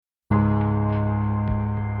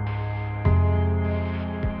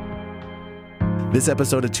This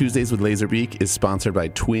episode of Tuesdays with Laserbeak is sponsored by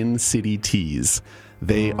Twin City Tees.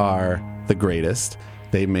 They are the greatest.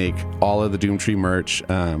 They make all of the Doomtree merch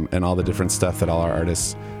and all the different stuff that all our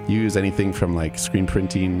artists use. Anything from like screen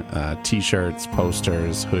printing, t-shirts,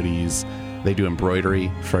 posters, hoodies. They do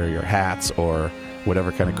embroidery for your hats or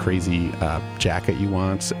whatever kind of crazy jacket you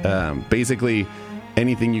want. Basically,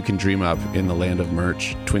 anything you can dream up in the land of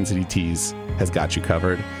merch, Twin City Tees has got you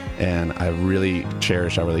covered. And I really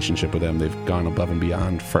cherish our relationship with them. They've gone above and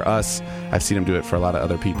beyond for us. I've seen them do it for a lot of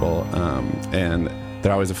other people. And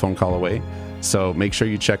they're always a phone call away. So make sure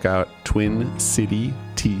you check out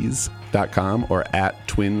twincitytees.com or at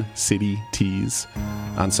Twin City Tees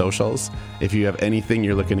on socials. If you have anything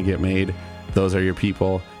you're looking to get made, those are your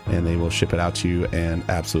people, and they will ship it out to you and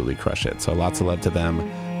absolutely crush it. So lots of love to them,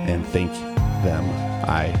 and thank them.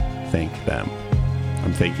 I thank them.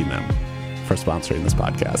 I'm thanking them for sponsoring this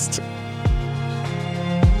podcast.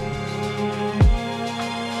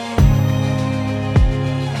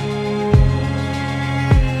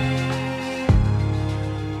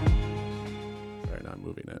 Sorry, not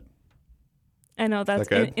moving it. I know that's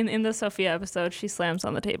that in the Sophia episode. She slams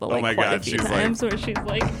on the table Oh my quite God, a few she's times, where she's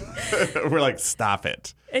like, We're like, stop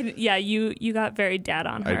it. and yeah, you got very dad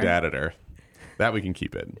on her. I dadded her. That we can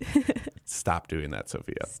keep in. Stop doing that,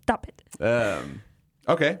 Sophia. Stop it.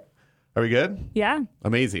 Okay. Are we good? Yeah.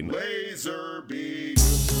 Amazing. Laserbeak.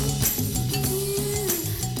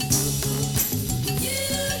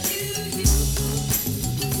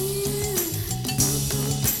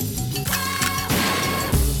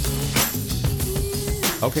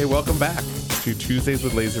 Okay, welcome back to Tuesdays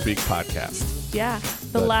with Laserbeak podcast. Yeah.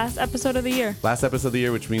 The last episode of the year. Last episode of the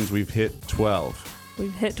year, which means we've hit 12.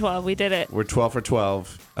 We've hit 12. We did it. We're 12 for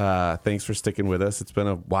 12. Thanks for sticking with us. It's been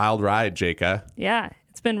a wild ride, Jaca. Yeah.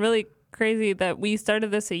 It's been really crazy that we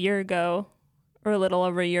started this a year ago, or a little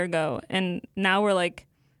over a year ago, and now we're 12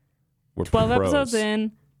 pros. episodes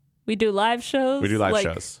in. We do live shows. We do live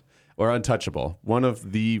shows. We're Untouchable, one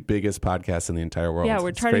of the biggest podcasts in the entire world. Yeah, we're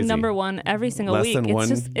It's charting crazy. number one every single Less week. than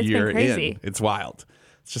one it's year been crazy. in. It's wild.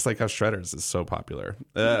 It's just like how Shredders is so popular.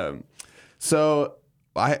 So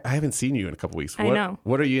I haven't seen you in a couple weeks. I know.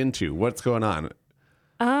 What are you into? What's going on?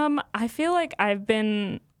 I feel like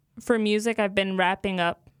for music, I've been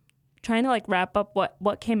trying to wrap up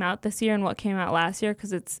what came out this year and what came out last year,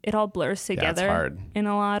 because it all blurs together hard. in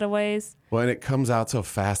a lot of ways. Well, and it comes out so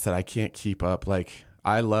fast that I can't keep up. Like,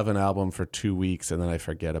 I love an album for 2 weeks and then I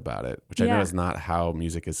forget about it, which I know is not how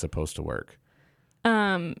music is supposed to work.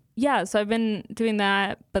 Yeah, so I've been doing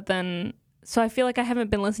that, so I feel like I haven't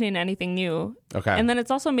been listening to anything new. Okay. And then it's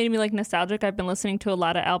also made me nostalgic. I've been listening to a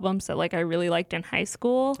lot of albums that I really liked in high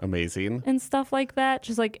school. Amazing. And stuff like that.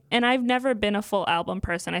 Just and I've never been a full album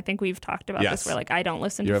person. I think we've talked about this, where I don't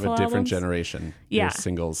listen to full albums. You have a different generation. Yeah. You're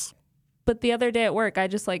singles. But the other day at work, I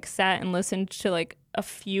just sat and listened to a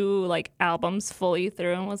few albums fully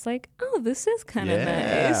through and was like, oh, this is kind of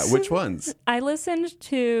nice. Which ones? I listened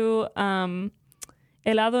to Helado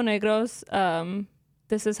Negro's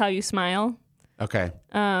This Is How You Smile. Okay.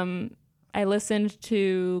 I listened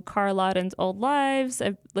to Carl Lauden's Old Lives.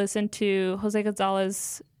 I listened to Jose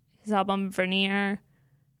Gonzalez, his album Vernier.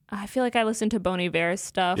 I feel like I listened to Bon Iver's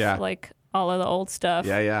stuff, all of the old stuff.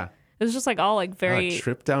 Yeah. It was just all very... a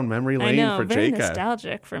trip down memory lane for very Jaca.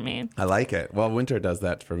 nostalgic for me. I like it. Well, winter does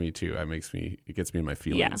that for me too. It gets me in my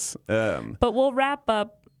feelings. Yeah. But we'll wrap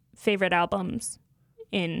up favorite albums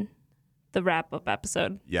in the wrap-up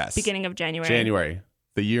episode. Yes. Beginning of January.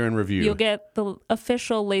 The year in review. You'll get the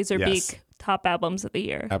official Laserbeak top albums of the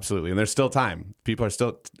year. Absolutely. And there's still time. People are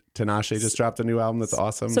still... Tinashe just dropped a new album that's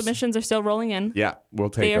awesome. Submissions are still rolling in. Yeah, we'll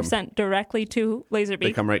take them. They are sent directly to Laserbeak.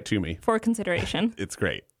 They come right to me. For consideration. It's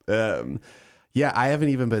great. Yeah, I haven't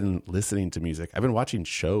even been listening to music. I've been watching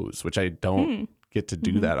shows, which I don't get to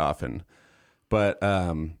do that often. But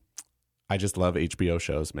I just love HBO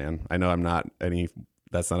shows, man. I know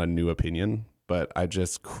that's not a new opinion, but I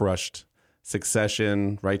just crushed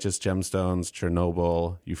Succession, Righteous Gemstones,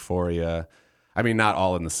 Chernobyl, Euphoria. I mean, not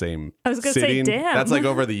all in the same I was going to sitting. say, damn. That's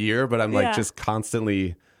over the year, but I'm just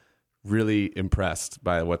constantly really impressed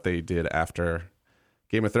by what they did after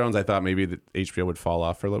Game of Thrones. I thought maybe that HBO would fall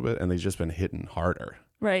off for a little bit, and they've just been hitting harder.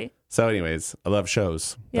 Right. So anyways, I love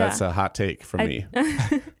shows. Yeah. That's a hot take from me.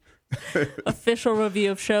 Official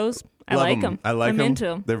review of shows. I like them. I'm into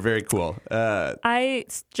them. They're very cool. I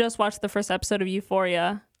just watched the first episode of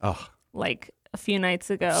Euphoria Oh, a few nights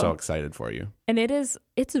ago. so excited for you. And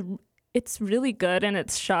it's really good, and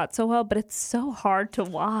it's shot so well, but it's so hard to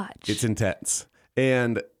watch. It's intense.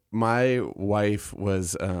 And my wife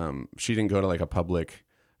was, she didn't go to a public,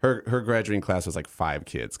 her graduating class was 5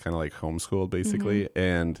 kids, kind of homeschooled basically.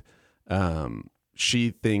 Mm-hmm. And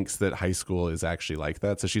she thinks that high school is actually like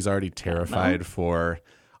that. So she's already terrified for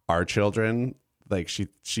our children. Like she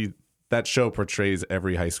that show portrays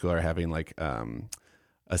every high schooler having like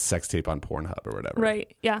a sex tape on Pornhub or whatever.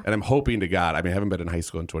 Right. Yeah. And I'm hoping to God, I mean, I haven't been in high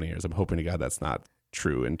school in 20 years. I'm hoping to God that's not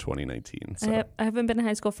true in 2019. So. I haven't been in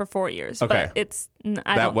high school for 4 years. Okay. But it's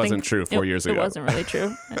that wasn't true 4 years ago. It wasn't really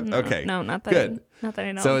true. No, okay. No, not that. Good. Not that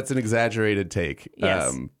I know. So it's an exaggerated take.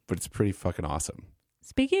 Yes. But it's pretty fucking awesome.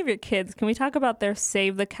 Speaking of your kids, can we talk about their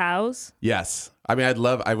Save the Cows? Yes. I mean,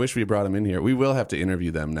 I wish we brought them in here. We will have to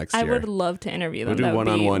interview them next year. I would love to interview them. We'll do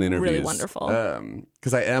one-on-one interviews. Really wonderful.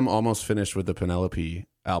 Because I am almost finished with the Penelope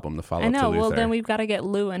album, the follow-up to Luther. Well, then we've got to get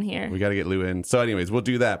Lou in here. We got to get Lou in. So anyways, we'll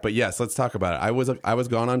do that. But yes, let's talk about it. I was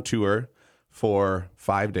gone on tour for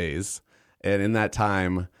 5 days. And in that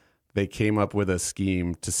time, they came up with a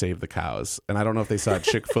scheme to save the cows. And I don't know if they saw a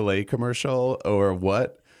Chick-fil-A commercial or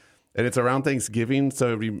what. And it's around Thanksgiving,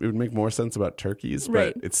 so it would make more sense about turkeys.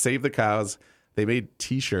 Right. But it's Save the Cows. They made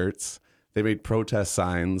T-shirts. They made protest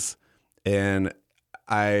signs. And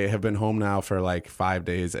I have been home now for like 5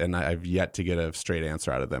 days, and I've yet to get a straight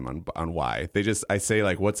answer out of them on why. I say,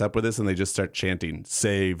 like, what's up with this? And they just start chanting,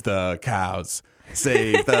 save the cows,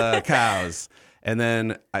 save the cows. And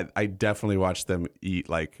then I definitely watched them eat,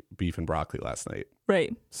 like, beef and broccoli last night.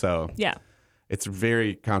 Right. So yeah, it's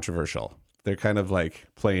very controversial. They're kind of like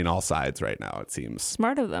playing all sides right now, it seems.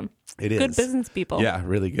 Smart of them. It is. Good business people. Yeah,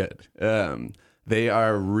 really good. They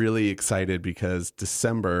are really excited because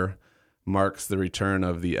December marks the return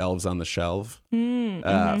of the Elves on the Shelf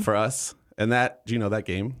for us. And do you know that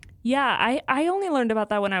game? Yeah, I only learned about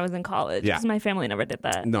that when I was in college because my family never did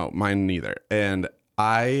that. No, mine neither. And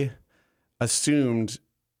I assumed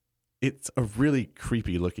it's a really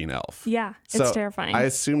creepy looking elf. Yeah, it's terrifying. I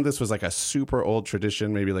assumed this was like a super old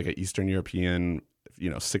tradition, maybe like an Eastern European,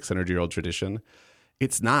 600-year-old tradition.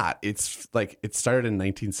 It's not. It's like it started in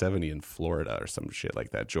 1970 in Florida or some shit like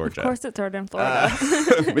that, Georgia. Of course it started in Florida.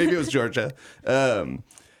 Maybe it was Georgia.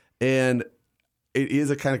 And it is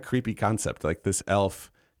a kind of creepy concept. Like this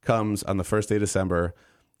elf comes on the first day of December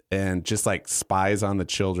and just like spies on the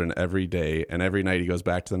children every day. And every night he goes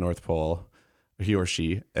back to the North Pole, he or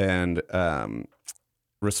she, and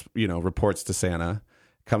reports to Santa,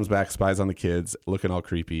 comes back, spies on the kids, looking all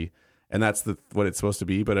creepy, and that's what it's supposed to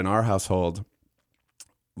be. But in our household,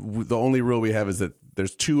 the only rule we have is that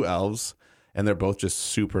there's 2 elves, and they're both just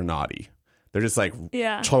super naughty. They're just like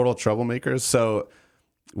total troublemakers. So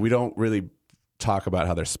we don't really talk about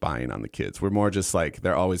how they're spying on the kids. We're more just like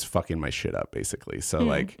they're always fucking my shit up, basically.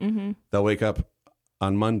 So they'll wake up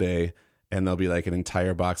on Monday, and there'll be like an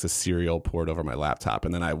entire box of cereal poured over my laptop.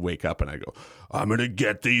 And then I wake up and I go, I'm going to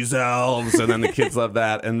get these elves. And then the kids love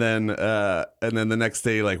that. And then the next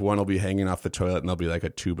day, like one will be hanging off the toilet and there'll be like a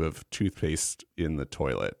tube of toothpaste in the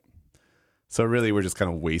toilet. So really we're just kind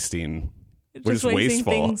of wasting. We're just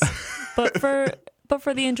wasteful. Things, but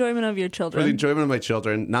for the enjoyment of your children. For the enjoyment of my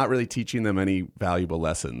children, not really teaching them any valuable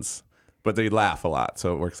lessons, but they laugh a lot.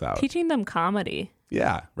 So it works out. Teaching them comedy.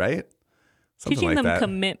 Yeah. Right. Something teaching like them that.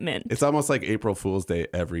 Commitment. It's almost like April Fool's Day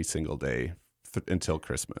every single day until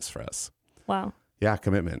Christmas for us. Wow. Yeah,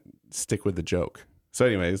 commitment. Stick with the joke. So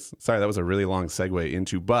anyways, sorry, that was a really long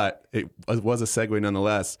segue but it was a segue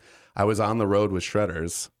nonetheless. I was on the road with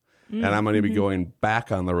Shredders, and I'm going to be going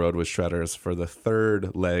back on the road with Shredders for the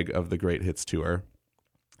 3rd leg of the Great Hits Tour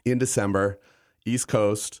in December. East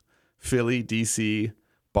Coast, Philly, DC,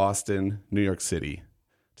 Boston, New York City,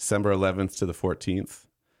 December 11th to the 14th.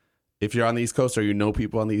 If you're on the East Coast or you know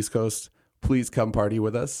people on the East Coast, please come party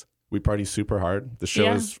with us. We party super hard. The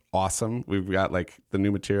show is awesome. We've got like the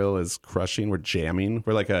new material is crushing. We're jamming.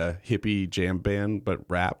 We're like a hippie jam band, but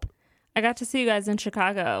rap. I got to see you guys in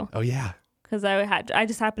Chicago. Oh, yeah. Because I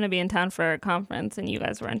just happened to be in town for a conference and you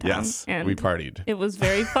guys were in town. Yes, and we partied. It was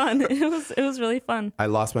very fun. It was really fun. I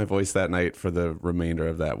lost my voice that night for the remainder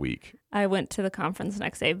of that week. I went to the conference the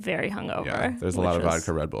next day very hungover. Yeah, there's a lot of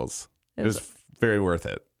vodka Red Bulls. It was very worth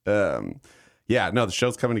it. The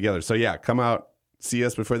show's coming together. So yeah, come out, see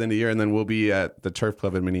us before the end of the year, and then we'll be at the Turf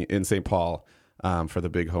Club in St. Paul for the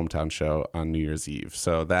big hometown show on New Year's Eve.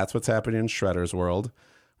 So that's what's happening in Shredder's world.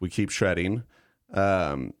 We keep shredding.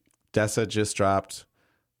 Dessa just dropped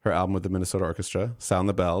her album with the Minnesota Orchestra, Sound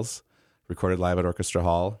the Bells, recorded live at Orchestra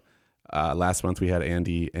Hall. Last month we had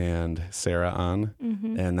Andy and Sarah on,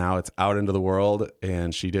 and now it's out into the world,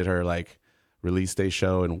 and she did her like release day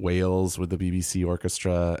show in Wales with the BBC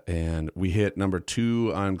Orchestra, and we hit number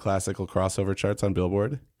 2 on classical crossover charts on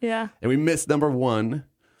Billboard. Yeah. And we missed number 1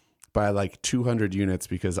 by like 200 units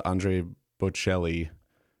because Andre Bocelli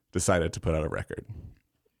decided to put out a record.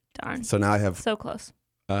 Darn. So now I have so close.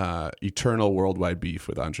 Eternal worldwide beef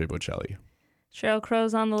with Andre Bocelli. Sheryl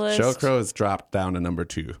Crow's on the list. Sheryl Crow has dropped down to number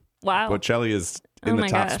 2. Wow. Bocelli is in the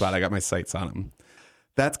top spot. I got my sights on him.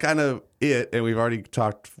 That's kind of it, and we've already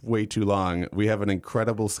talked way too long. We have an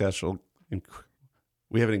incredibly special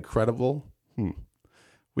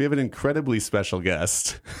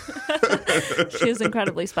guest. She is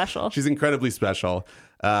incredibly special. She's incredibly special.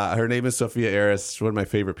 Her name is Sophia Aris. She's one of my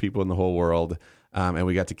favorite people in the whole world, and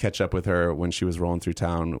we got to catch up with her when she was rolling through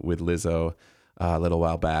town with Lizzo a little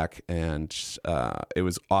while back, and it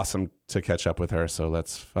was awesome to catch up with her, so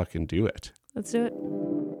let's fucking do it. Let's do it.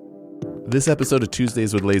 This episode of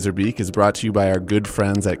Tuesdays with Laserbeak is brought to you by our good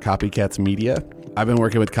friends at Copycats Media. I've been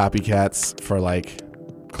working with Copycats for like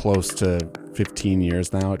close to 15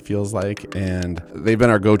 years now, it feels like, and they've been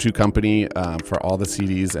our go-to company for all the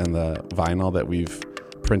CDs and the vinyl that we've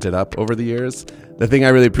printed up over the years. The thing I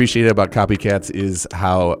really appreciate about Copycats is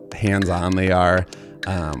how hands-on they are.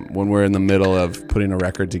 When we're in the middle of putting a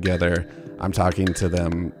record together, I'm talking to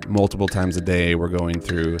them multiple times a day. We're going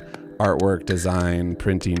through artwork, design,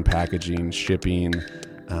 printing, packaging, shipping,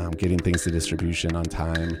 getting things to distribution on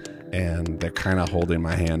time, and they're kind of holding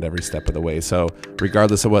my hand every step of the way. So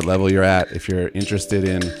regardless of what level you're at, if you're interested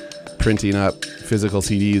in printing up physical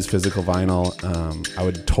CDs, physical vinyl, I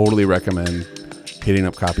would totally recommend hitting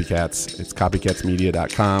up Copycats. It's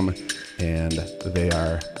copycatsmedia.com, and they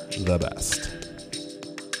are the best.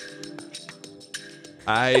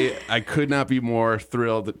 I could not be more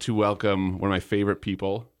thrilled to welcome one of my favorite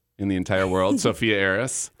people in the entire world, Sophia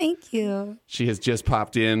Aris. Thank you. She has just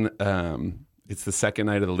popped in. It's the second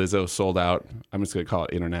night of the Lizzo sold out. I'm just going to call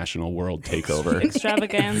it International World Takeover.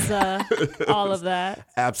 Extravaganza, all of that.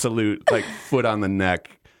 Absolute, like, foot on the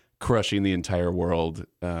neck, crushing the entire world.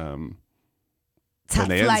 Top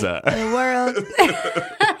bonanza. flight in the world.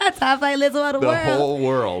 Top flight Lizzo of the world. The whole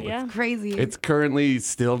world. Yeah. Crazy. It's currently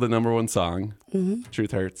still the number one song. Mm-hmm.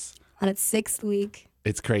 Truth Hurts. On its 6th week.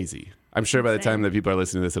 It's crazy. I'm sure by the time that people are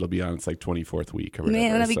listening to this, it'll be on its like 24th week or whatever.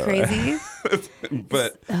 Man, that'd be crazy.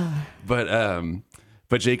 But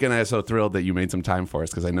Jake and I are so thrilled that you made some time for us,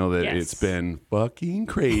 because I know that it's been fucking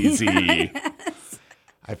crazy.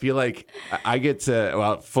 I feel like I get to,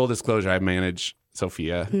 well, full disclosure, I manage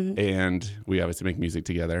Sophia, and we obviously make music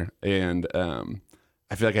together. And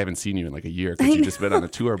I feel like I haven't seen you in like a year, because you've just been on a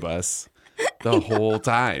tour bus the whole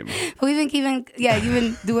time. We've been keeping, you've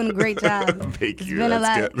been doing a great job. Thank you. It's been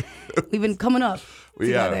That's a lot. good. We've been coming up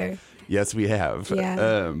together. Yes, we have.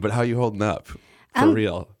 Yeah. But how are you holding up? For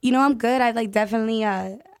real? You know, I'm good. I like definitely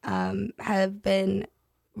have been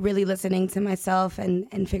really listening to myself and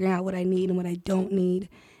figuring out what I need and what I don't need.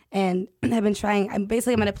 And I've been trying. I'm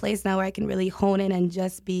at a place now where I can really hone in and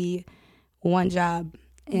just be one job.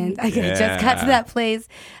 And I just got to that place.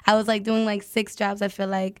 I was like doing like 6 jobs, I feel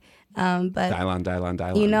like. But dial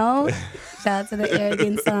on. You know, shout out to the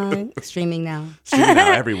Arrogant song. Streaming now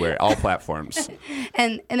everywhere, all platforms.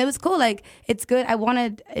 And it was cool. Like, it's good. I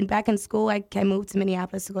wanted, and back in school, I moved to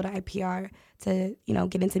Minneapolis to go to IPR to,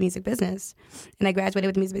 get into music business. And I graduated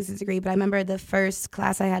with a music business degree. But I remember the first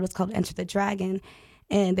class I had was called Enter the Dragon.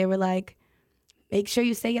 And they were like, make sure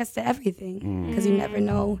you say yes to everything, because you never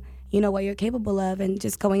know, what you're capable of. And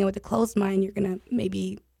just going in with a closed mind, you're going to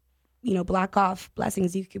maybe block off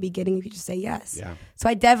blessings you could be getting if you just say yes. Yeah. So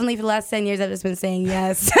I definitely, for the last 10 years, I've just been saying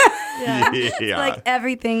yes. Yeah. Like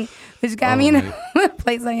everything, which got me in the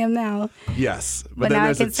place I am now. Yes. But then now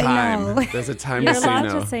there's a time. No. There's a time You're to say no. You're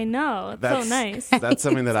allowed to say no. It's so nice. That's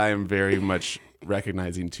something that I am very much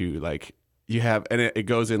recognizing too. Like, you have, and it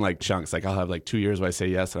goes in like chunks. Like, I'll have like 2 years where I say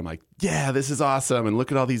yes, and I'm like, yeah, this is awesome. And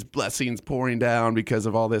look at all these blessings pouring down because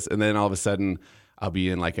of all this. And then all of a sudden, I'll be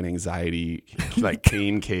in like an anxiety, like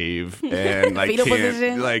pain cave, and like fetal can't,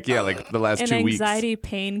 position. like the last 2 weeks. Anxiety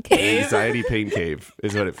pain cave. Anxiety pain cave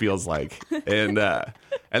is what it feels like, and that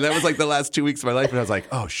was like the last 2 weeks of my life, and I was like,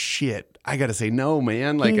 oh shit, I gotta say no,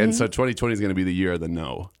 man. Like, and so 2020 is gonna be the year of the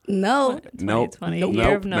no. Nope. Nope.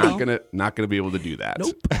 Year of no. Not gonna be able to do that.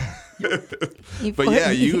 Nope. But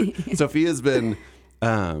yeah, Sophia's been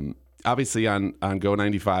obviously on Go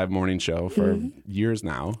 95 morning show for years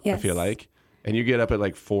now. Yes. I feel like. And you get up at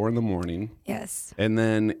like 4 a.m. Yes. And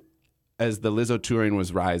then as the Lizzo touring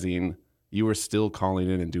was rising, you were still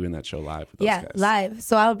calling in and doing that show live with those guys. Live.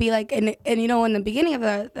 So I would be like, and in the beginning of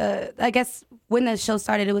the I guess when the show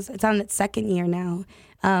started, it's on its 2nd year now.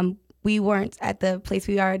 We weren't at the place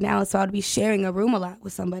we are now, so I would be sharing a room a lot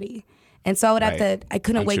with somebody. And so I would have I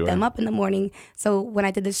couldn't wake sure. them up in the morning. So when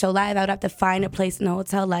I did the show live, I would have to find a place in the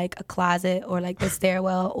hotel, like a closet or like the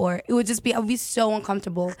stairwell, or it would just be, I would be so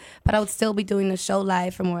uncomfortable, but I would still be doing the show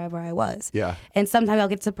live from wherever I was. Yeah. And sometimes I'll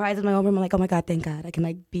get surprised in my own room. I'm like, oh my God, thank God I can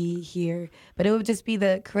like be here. But it would just be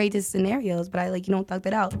the courageous scenarios, but I like, thugged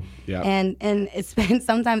it out. Yeah. And it's been,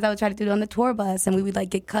 sometimes I would try to do it on the tour bus and we would like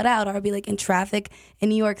get cut out, or I'd be like in traffic in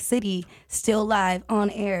New York City, still live on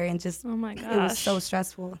air, and just, Oh my gosh. it was so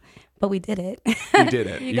stressful. But we did it. You did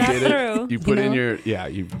it. You got did through. it. You put in your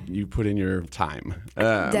you put in your time.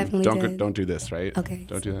 Definitely did. Don't do this, right? Okay.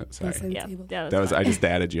 Don't do that. Sorry. Listen. Yeah, Table. yeah, That was fine. I just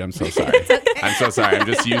dadded you. I'm so sorry. I'm so sorry. I'm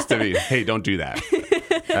just used to be. Hey, don't do that.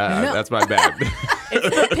 That's my bad.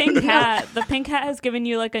 It's the pink hat. The pink hat has given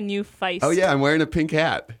you like a new feist. Oh yeah, I'm wearing a pink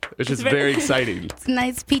hat, which is very exciting. It's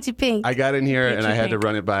nice peachy pink. I got in here and I had to pink.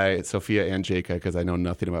 run it by Sophia and Jacob because I know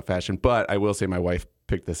nothing about fashion. But I will say my wife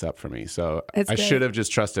picked this up for me, so That's I good. should have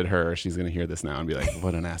just trusted her. She's going to hear this now and be like,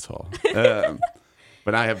 "What an asshole."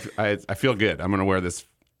 But I feel good. I'm going to wear this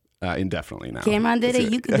indefinitely now. Cameron did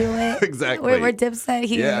it. You can do it. Exactly. We're Dipset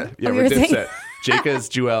here. Yeah, Oh, you we're were saying- Dipset. Jacob is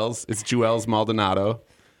Jewels. It's Jewels Maldonado.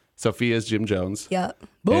 Sophia is Jim Jones. Yep.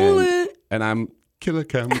 Bullet. And I'm Killer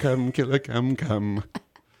Come, Killer Come.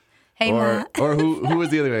 Hey, Ma. Or who was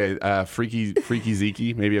the other way? Freaky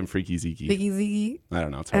Zeke. Maybe I'm Freaky Zeke. Biggie Ziggy. I don't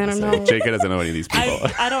know. It's hard I to don't say. know. Jacob doesn't know any of these people.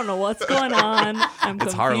 I don't know what's going on. I'm It's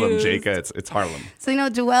confused. Harlem, Jacob. It's Harlem. So,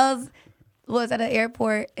 Joel's was at an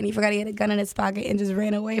airport and he forgot he had a gun in his pocket and just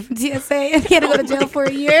ran away from TSA and he had to go to jail for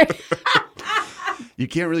a year. You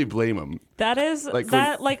can't really blame him. That is Like,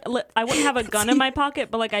 I wouldn't have a gun in my pocket,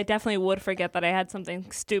 but like I definitely would forget that I had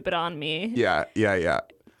something stupid on me. Yeah.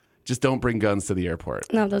 Just don't bring guns to the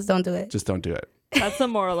airport. No, those don't do it. Just don't do it. That's the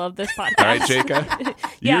moral of this podcast. All right, Jacob?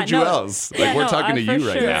 Yeah, You're Jewels. Yeah, We're no, talking to for you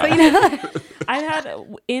right sure. now. I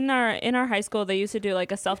had in our high school they used to do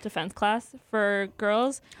like a self-defense class for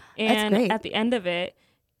girls, and great. at the end of it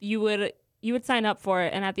you would sign up for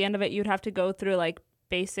it, and at the end of it you'd have to go through like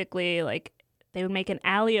basically like they would make an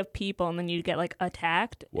alley of people and then you'd get like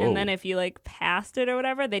attacked. Whoa. And then if you like passed it or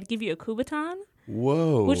whatever, they'd give you a Kubotan.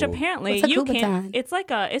 Whoa. Which apparently What's a you Kubotan?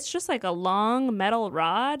 can. It's just like a long metal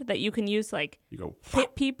rod that you can use like You go,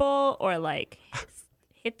 hit people or like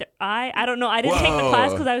hit their eye. I don't know. I didn't take the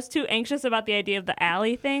class because I was too anxious about the idea of the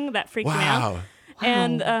alley thing. That freaked me out. wow.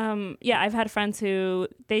 And I've had friends who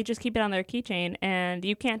they just keep it on their keychain, and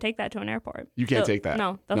you can't take that to an airport. You can't take that.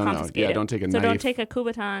 No, they'll No. confiscate Yeah, it. don't take a so knife. don't take a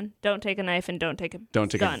Kubotan, don't take a knife, and don't take a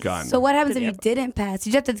gun. So what happens To if the you airport. didn't pass?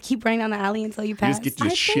 You just have to keep running down the alley until you You pass. just get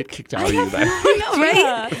the shit kicked out I of you. have no idea, right?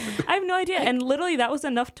 Yeah, I have no idea. And literally that was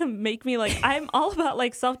enough to make me like, I'm all about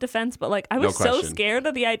like self-defense, but like I was so question. scared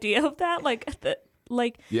of the idea of that.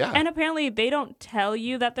 Yeah. And apparently they don't tell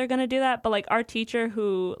you that they're going to do that. But like our teacher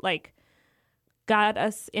who like got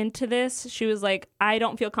us into this, she was like, I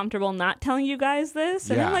don't feel comfortable not telling you guys this.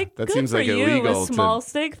 And Yeah, I'm like, that good seems for like you, illegal a to- small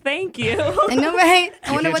stick. Thank you. I know, right?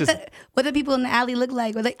 I wonder can't what the people in the alley look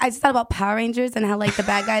like. Or, like, I just thought about Power Rangers and how like the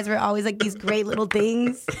bad guys were always like these great little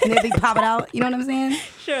things and then they pop it out. You know what I'm saying?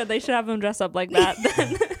 Sure, they should have them dress up like that.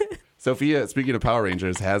 Then. Sophia, speaking of Power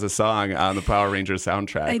Rangers, has a song on the Power Rangers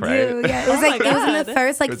soundtrack, I right? do. Yeah, it was Oh like my it was in God. the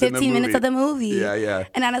first like It was in the 15 minutes movie. of the movie. Yeah.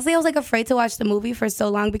 And honestly, I was like afraid to watch the movie for so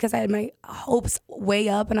long because I had my hopes way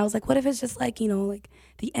up, and I was like, what if it's just like like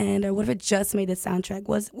the end, or what if it just made the soundtrack?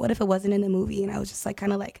 What if it wasn't in the movie? And I was just like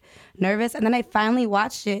kind of like nervous. And then I finally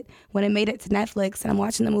watched it when it made it to Netflix, and I'm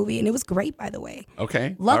watching the movie, and it was great, by the way.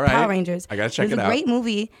 Okay. Love All right. Power Rangers. I gotta check it it was out. a great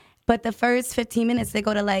movie. But the first 15 minutes, they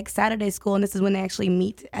go to like Saturday school, and this is when they actually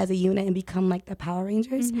meet as a unit and become like the Power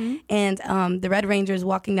Rangers. Mm-hmm. And the Red Ranger's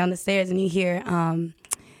walking down the stairs, and you hear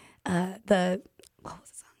what was the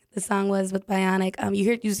song? The song was with Bionic.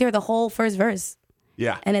 You hear the whole first verse,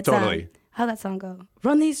 Yeah, and it's totally. how'd that song go?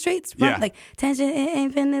 Run these streets, run. Yeah. Like tension, it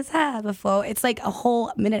ain't been this high before. It's like a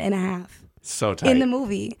whole minute and a half So tight. in the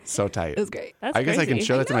movie. So tight. It was great. That's I guess I can crazy.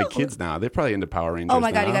 show that to my know. kids now. They're probably into Power Rangers. Oh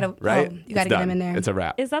my God, you now, gotta- right? oh, you gotta It's get done. them in there. It's a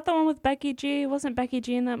wrap. Is that the one with Becky G? Wasn't Becky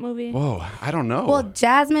G in that movie? Whoa, I don't know. Well,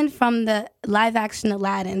 Jasmine from the live action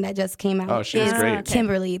Aladdin that just came out Oh, she was is great.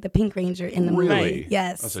 Kimberly, the Pink Ranger in the movie. Really?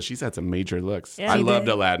 Yes. Oh, so she's had some major looks. Yeah. I She loved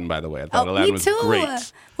did. Aladdin, by the way. I thought Aladdin me was too. great.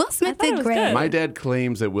 Will Smith thought it did was great. good. My dad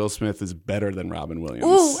claims that Will Smith is better than Robin Williams.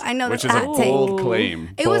 Ooh, I know, which that's is a a hot take. bold claim.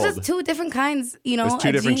 It was Bold. just two different kinds, you know, It's two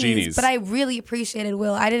of different genies. genies. But I really appreciated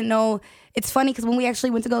Will. I didn't know. It's funny because when we actually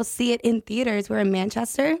went to go see it in theaters, we were in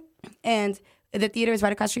Manchester, and the theater is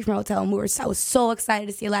right across the street from our hotel. And I was so excited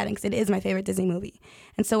to see Aladdin because it is my favorite Disney movie.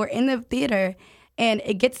 And so we're in the theater, and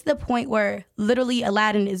it gets to the point where literally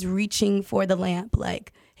Aladdin is reaching for the lamp,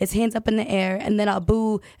 like his hands up in the air, and then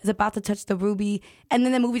Abu is about to touch the ruby, and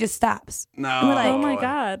then the movie just stops. No. And we're like, Oh my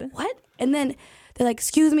God. what? And then they're like,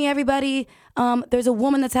 excuse me, everybody. There's a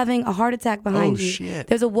woman that's having a heart attack behind you. Shit.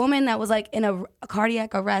 There's a woman that was like in a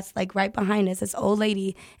cardiac arrest, like right behind us, this old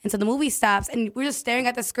lady. And so the movie stops and we're just staring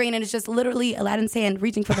at the screen and it's just literally Aladdin's hand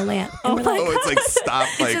reaching for the lamp. And we're like, it's like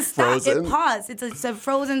stopped, like frozen. It paused. It's a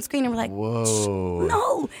frozen screen and we're like, whoa.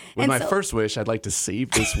 No. With my first wish, I'd like to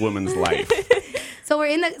save this woman's life. So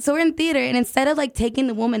we're in theater, and instead of like taking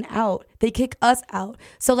the woman out, they kick us out.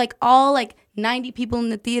 So like all like 90 people in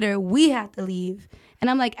the theater, we have to leave. And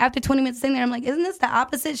I'm like, after 20 minutes sitting there, I'm like, isn't this the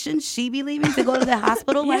opposite? Shouldn't she be leaving to go to the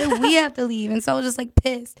hospital? Why do we have to leave? And so I was just like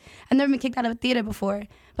pissed. I've never been kicked out of a theater before,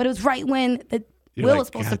 but it was right when the Will was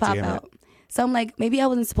supposed to pop out. So I'm like, maybe I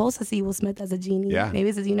wasn't supposed to see Will Smith as a genie. Yeah. Maybe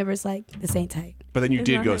it's his universe like, this ain't tight. But then you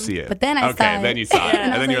did go see it. But then I saw it. Then you saw it.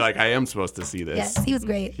 Yeah. And then you're like, I am supposed to see this. Yes, he was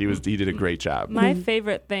great. He did a great job. My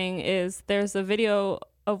favorite thing is there's a video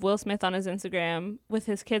of Will Smith on his Instagram with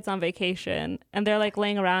his kids on vacation, and they're like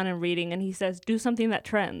laying around and reading, and he says, do something that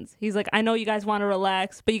trends. He's like, I know you guys want to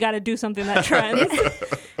relax, but you got to do something that trends.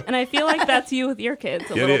 And I feel like that's you with your kids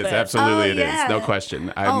a little bit. It is, absolutely it yeah. is. No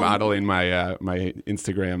question. I'm modeling my my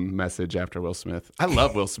Instagram message after Will Smith. I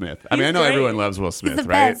love Will Smith. I mean, I know great. everyone loves Will Smith, He's the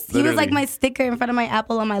right? best. He was like my sticker in front of my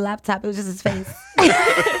Apple on my laptop. It was just his face.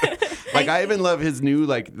 Like, I even love his new,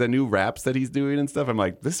 like, the new raps that he's doing and stuff. I'm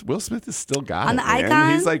like, this Will Smith has still got On it, the man.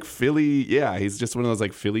 Icon? He's like Philly, he's just one of those,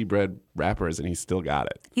 like, Philly-bred rappers, and he's still got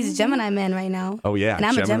it. He's a Gemini man right now. Oh, yeah. And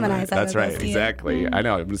I'm a Gemini. So That's I right, go see it. exactly. I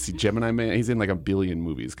know. I'm going to see Gemini Man. He's in, like, a billion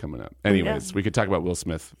movies coming up. Anyways, we could talk about Will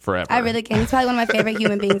Smith forever. I really can. He's probably one of my favorite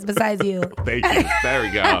human beings besides you. Thank you. There we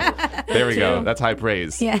go. There we go. That's high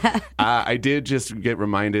praise. Yeah. I did just get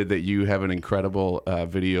reminded that you have an incredible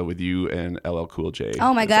video with you and LL Cool J.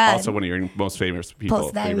 Oh, my It's God. also one of your most famous people.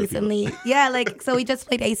 Posted that favorite recently. people. Yeah, like, so we just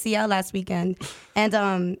played ACL last weekend.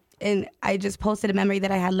 And I just posted a memory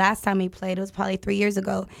that I had last time we played. It was probably 3 years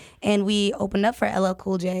ago. And we opened up for LL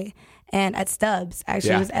Cool J and at Stubbs.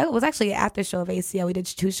 Actually, it was actually an after show of ACL. We did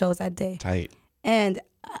 2 shows that day. Tight. And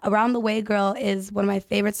Around the Way Girl is one of my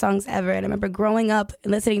favorite songs ever. And I remember growing up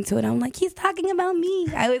and listening to it. I'm like, he's talking about me.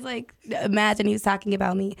 I was like, imagine he was talking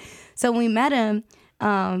about me. So when we met him,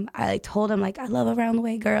 I told him, like, I love Around the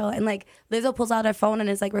Way Girl. And like Lizzo pulls out her phone and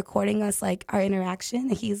is like recording us, like, our interaction.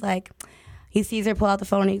 And he's like, he sees her pull out the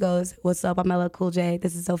phone and he goes, what's up? I'm LL Cool J.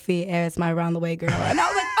 This is Sophia Ayres, my Around the Way Girl. And I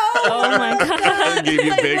was like, Oh my God. Gave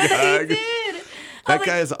you a big hug. He did. That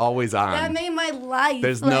guy is always on. That made my life.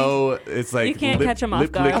 There's like, no, it's like You can't catch him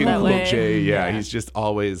off guard licking that Cool way. J. Yeah, Yeah. he's just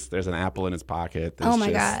always, there's an apple in his pocket. There's Oh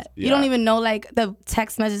my just- God. yeah. You don't even know like the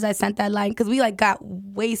text messages I sent that line because we like got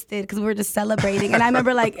wasted because we were just celebrating. And I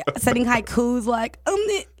remember like sending haikus like,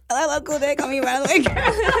 LL Cool J coming around. Like,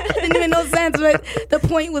 it didn't even no sense, but the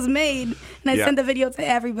point was made. And I Yeah. sent the video to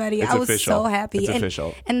everybody. It's I was official. so happy. It's and,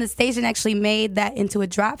 official. And the station actually made that into a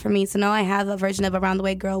drop for me. So now I have a version of Around the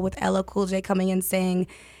Way Girl with LL Cool J coming in saying,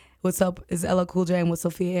 what's up is LL Cool J and with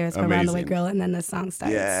Sophia Ayres from Around the Way Amazing. Girl. And then the song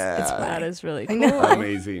starts. Yeah. It's fun. That is really I cool. know.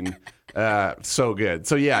 Amazing. So good.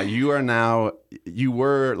 So yeah, you are now, you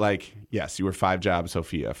were like, yes, you were 5 Jobs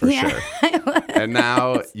Sophia for Yeah, sure. I was. And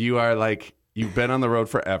now you are like, you've been on the road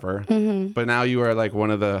forever, but now you are like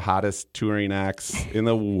one of the hottest touring acts in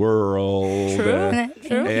the world. True.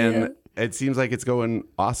 True. And it seems like it's going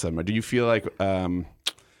awesome. Or do you feel like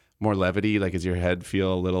more levity? Like, does your head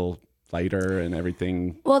feel a little lighter and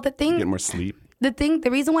everything? Well, the thing Get more sleep? the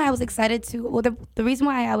reason why I was excited to, well, the reason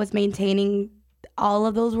why I was maintaining all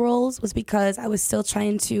of those roles was because I was still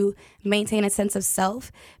trying to maintain a sense of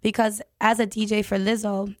self. Because as a DJ for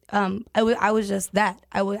Lizzo, I was just that.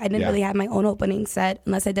 I didn't really have my own opening set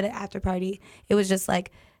unless I did an after party. It was just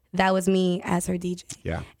like, that was me as her DJ.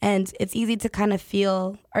 Yeah. And it's easy to kind of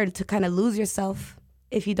feel or to kind of lose yourself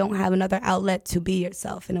if you don't have another outlet to be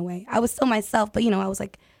yourself in a way. I was still myself, but I was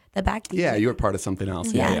like the back DJ. Yeah, you were part of something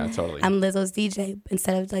else. Yeah, totally. I'm Lizzo's DJ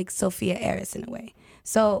instead of like Sophia Ayres in a way.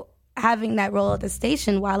 So having that role at the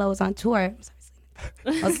station while I was on tour,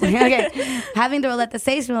 having the role at the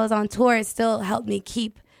station while I was on tour still helped me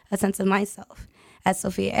keep a sense of myself as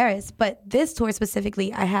Sophia Ayres. But this tour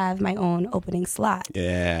specifically, I have my own opening slot.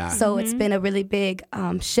 Yeah. So it's been a really big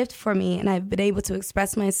shift for me, and I've been able to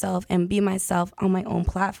express myself and be myself on my own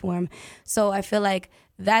platform. So I feel like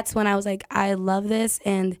that's when I was like, I love this,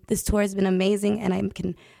 and this tour has been amazing, and I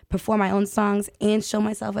can perform my own songs and show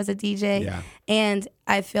myself as a DJ. Yeah. And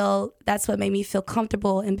I feel that's what made me feel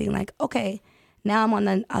comfortable in being like, okay, now I'm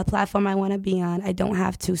on a platform I want to be on. I don't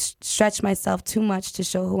have to stretch myself too much to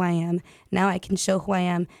show who I am. Now I can show who I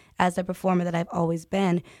am as the performer that I've always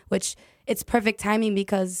been, which it's perfect timing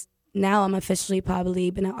because now I'm officially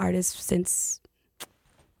probably been an artist since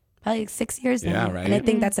probably like 6 years now. Yeah, right. And I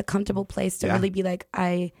think that's a comfortable place to really be like,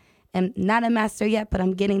 I am not a master yet, but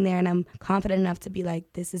I'm getting there, and I'm confident enough to be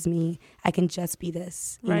like, this is me. I can just be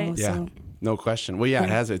this. You know? Yeah, so, no question. Well, yeah, it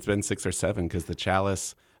has. It's been 6 or 7 because the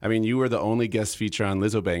Chalice. I mean, you were the only guest feature on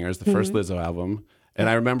Lizzo Bangers, the first Lizzo album. And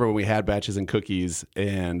I remember when we had Batches and Cookies,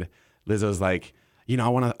 and Lizzo's like, you know,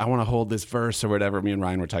 I want to hold this verse or whatever. Me and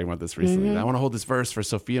Ryan were talking about this recently. I want to hold this verse for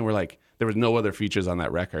Sophia, and we're like, there was no other features on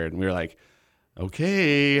that record, and we were like,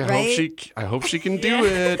 okay, I hope she can do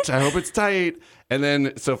it. I hope it's tight. And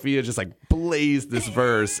then Sophia just like blazed this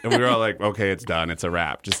verse, and we were all like, okay, it's done. It's a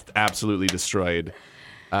wrap. Just absolutely destroyed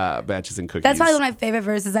Batches and Cookies. That's probably one of my favorite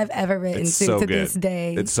verses I've ever written to this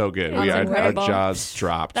day. It's so good. Our jaws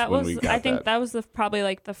dropped when we got that. I think that was probably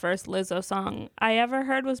like the first Lizzo song I ever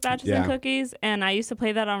heard was Batches and Cookies, and I used to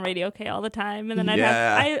play that on Radio K all the time. And then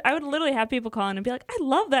I would literally have people call in and be like, I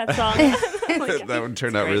love that song. Like, that one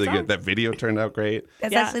turned out really good. That video turned out great.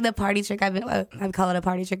 That's actually the party trick. I call it a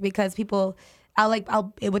party trick because people...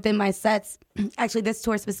 I'll within my sets. Actually, this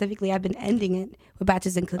tour specifically, I've been ending it with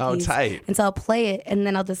Batches and Cookies. Oh, tight! And so I'll play it, and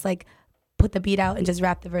then I'll just like put the beat out and just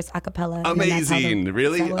rap the verse a cappella. Amazing!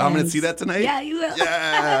 Really? I'm gonna see that tonight. Yeah, you will.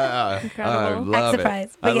 Yeah, incredible. I love it.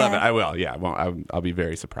 I love it. I will. Yeah, I'll be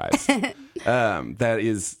very surprised. That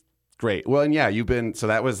is great. Well, and yeah, you've been. So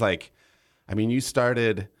that was like, I mean, you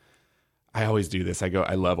started. I always do this. I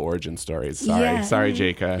love origin stories. Sorry,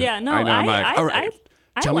 Jaka. Yeah, no, I know. I'm like, all right.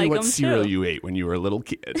 Tell me what cereal you ate when you were a little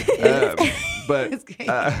kid.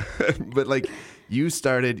 But like you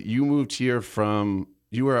moved here from,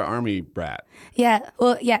 you were an Army brat. Yeah.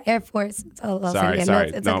 Well, yeah, Air Force. Sorry.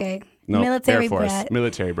 It's okay. Military Air Force, brat.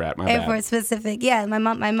 Military brat. My Air bad. Force specific. Yeah, my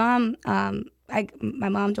mom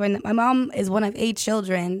joined. My mom is one of 8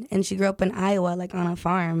 children, and she grew up in Iowa, like on a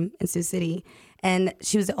farm in Sioux City. And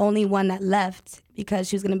she was the only one that left because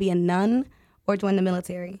she was going to be a nun or join the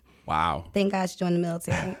military. Wow. Thank God she joined the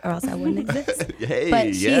military, or else I wouldn't exist. Hey,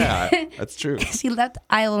 that's true. She left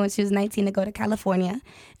Iowa when she was 19 to go to California,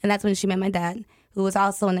 and that's when she met my dad, who was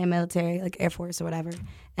also in the military, like Air Force or whatever,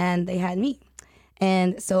 and they had me.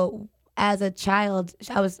 And so as a child,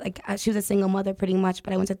 I was like, she was a single mother pretty much,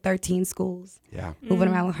 but I went to 13 schools moving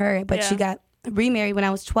around with her. But she got remarried when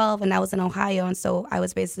I was 12, and that was in Ohio, and so I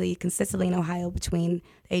was basically consistently in Ohio between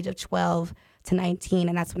the age of 12 to 19,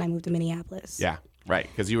 and that's when I moved to Minneapolis. Yeah. Right,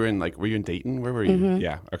 because you were you in Dayton? Where were you? Mm-hmm.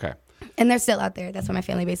 Yeah, okay. And they're still out there. That's where my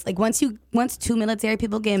family base. Like once 2 military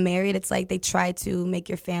people get married, it's like they try to make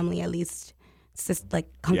your family at least just like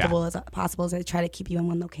comfortable as possible. So they try to keep you in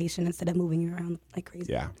one location instead of moving you around like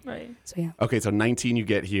crazy. Yeah. Right. So yeah. Okay, so 19 you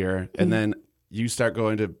get here, and then you start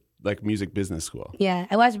going to like music business school. Yeah,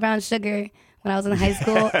 I watched Brown Sugar when I was in high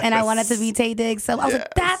school, and I wanted to be Taye Diggs. So I was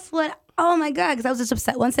like, that's what. Oh my God, because I was just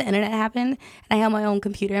obsessed. Once the internet happened and I had my own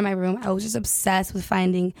computer in my room, I was just obsessed with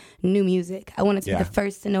finding new music. I wanted to be the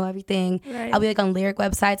first to know everything. Right. I'll be like on lyric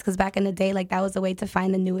websites because back in the day, like that was the way to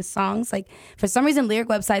find the newest songs. Like for some reason, lyric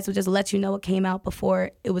websites would just let you know what came out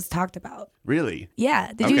before it was talked about. Really?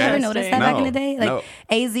 Yeah. Did you ever notice that back in the day? Like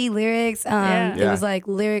AZ lyrics. It was like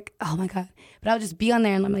lyric. Oh my God. But I would just be on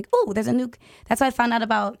there and I'm like, oh, there's a new. That's why I found out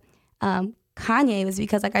about Kanye, was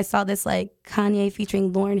because like I saw this like Kanye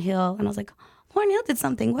featuring Lauryn Hill, and I was like, Lauryn Hill did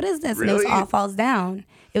something. What is this? Really? And it was All Falls Down.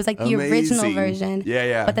 It was like the original version.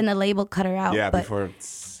 Yeah. But then the label cut her out. Yeah, but before.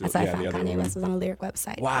 that's why I found Kanye West was on a lyric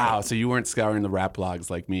website. Wow. So you weren't scouring the rap blogs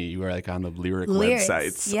like me. You were like on the lyrics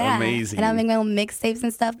websites. Yeah. Amazing. And I'm making my own mixtapes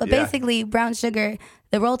and stuff. But basically, Brown Sugar,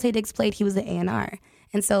 the role Taye Diggs played, he was the A&R.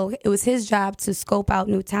 And so it was his job to scope out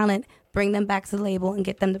new talent, bring them back to the label, and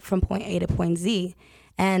get them from point A to point Z.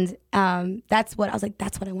 And that's what I was like,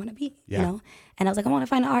 that's what I want to be, you know? And I was like, I want to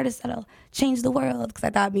find an artist that'll change the world, because I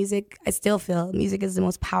thought I still feel music is the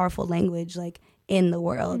most powerful language, like, in the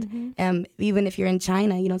world. Even if you're in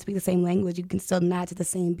China, you don't speak the same language, you can still nod to the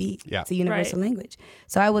same beat. Yeah. It's a universal language.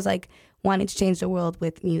 So I was like wanting to change the world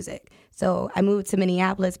with music. So I moved to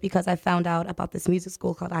Minneapolis because I found out about this music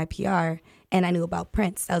school called IPR, and I knew about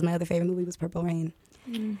Prince. That was my other favorite movie, was Purple Rain.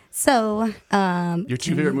 So your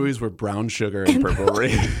 2 favorite movies were Brown Sugar and Purple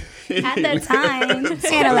Rain. At the time. And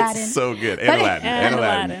Aladdin. So good. And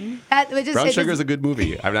Aladdin. Brown Sugar is a good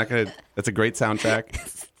movie. That's a great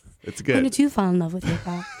soundtrack. It's good. When did you fall in love with hip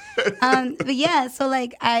hop? But yeah, so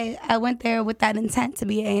like I went there with that intent to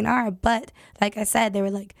be A&R, but like I said, they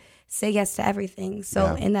were like, say yes to everything.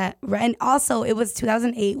 So and also it was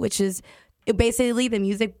 2008, which is basically the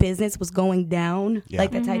music business was going down,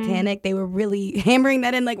 like the Titanic. They were really hammering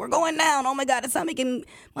that in, like, we're going down. Oh my God, it's not making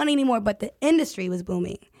money anymore. But the industry was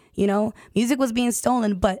booming. You know, music was being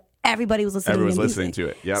stolen, but everybody was listening. Everyone was listening to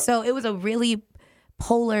it. Yep. So it was a really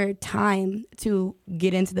polar time to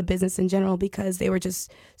get into the business in general because they were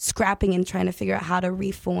just scrapping and trying to figure out how to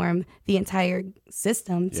reform the entire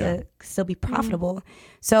system to still be profitable.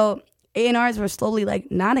 So A&Rs were slowly like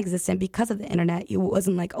non-existent because of the internet. It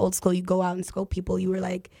wasn't like old school, you go out and scope people. You were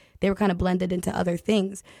like, they were kind of blended into other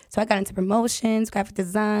things. So I got into promotions, graphic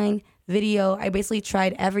design, video. I basically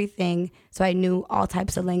tried everything. So I knew all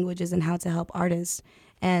types of languages and how to help artists.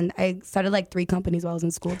 And I started like 3 companies while I was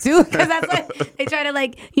in school too, because that's like they try to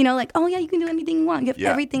like, you know, like, oh yeah, you can do anything you want. You have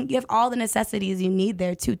everything. You have all the necessities you need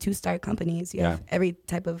there too to start companies. You have every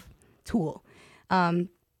type of tool.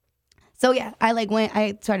 So yeah,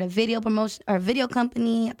 I started a video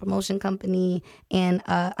company, a promotion company, and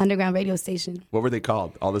underground radio station. What were they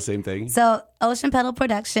called? All the same thing? So Ocean Pedal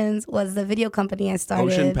Productions was the video company I started.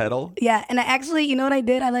 Ocean Pedal? Yeah, and I actually, you know what I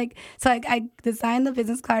did? I designed the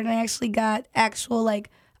business card, and I actually got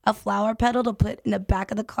a flower pedal to put in the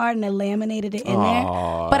back of the card, and I laminated it in there.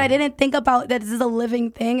 But I didn't think about that this is a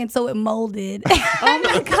living thing, and so it molded. Oh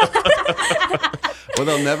my God. Well,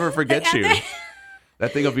 they'll never forget you.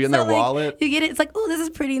 That thing will be in their wallet. You get it. It's like, oh, this is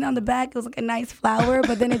pretty. And on the back, it was like a nice flower.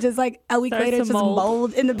 But then it just like a week later, it's just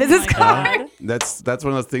mold in the business card. That's one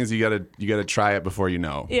of those things you gotta try it before you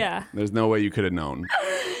know. Yeah. There's no way you could have known.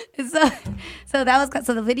 So that was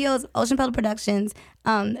so the videos, Ocean Pedal Productions.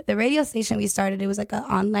 The radio station we started, it was like an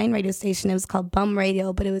online radio station. It was called Bum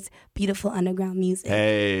Radio, but it was beautiful underground music.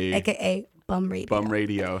 Hey. AKA Bum Radio. Bum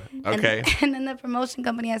Radio. Okay. And then the promotion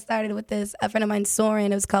company I started with a friend of mine,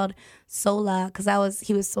 Soren. It was called Sola because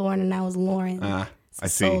he was Soren and I was Lauren. I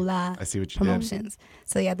see. Sola I see what you promotions. did.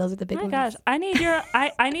 So yeah, those are the big ones. Oh my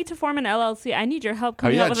gosh, I need to form an LLC. I need your help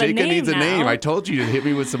coming up with a name. Jacob needs a now. name. I told you to hit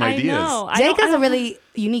me with some ideas. Jacob's a really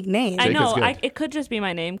unique name. I know. It could just be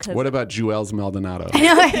my name. What about Jewels Maldonado?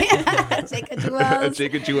 Jacob Jewels.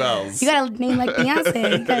 Jacob Jewels. You got a name like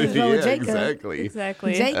Beyonce. You got to roll with Jacob.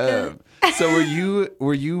 Exactly. Jacob. So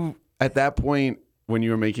were you at that point when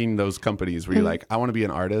you were making those companies, were you like, I want to be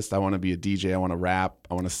an artist, I want to be a DJ, I want to rap,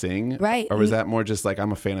 I want to sing? Right. Or was that more just like,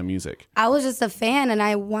 I'm a fan of music? I was just a fan, and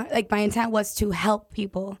my intent was to help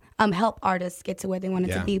people, help artists get to where they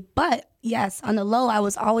wanted to be. But yes, on the low, I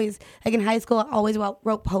was always, like in high school, I always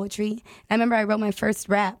wrote poetry. I remember I wrote my first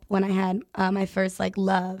rap when I had my first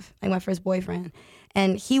love, my first boyfriend.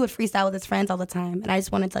 And he would freestyle with his friends all the time, and I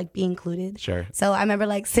just wanted to be included. Sure. So I remember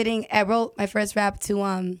I wrote my first rap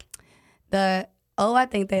to Oh, I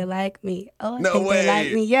think they like me. Oh, I think they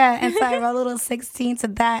like me. Yeah. And so I wrote a little 16 to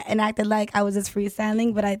that and acted like I was just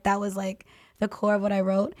freestyling, but that was like the core of what I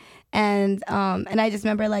wrote. And I just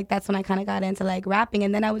remember that's when I kind of got into rapping.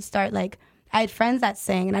 And then I would start I had friends that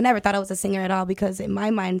sang, and I never thought I was a singer at all because in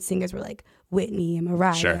my mind singers were Whitney and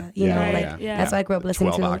Mariah. Sure. You know, that's what I grew up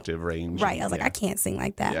listening to. 12-octave range. Right. I was like, I can't sing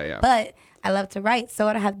like that. Yeah. But I love to write. So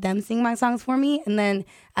I'd have them sing my songs for me, and then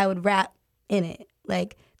I would rap in it.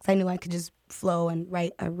 Because I knew I could just flow and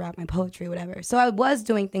rap my poetry or whatever. So I was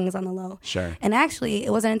doing things on the low. Sure. And actually,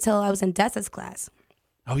 it wasn't until I was in Dessa's class.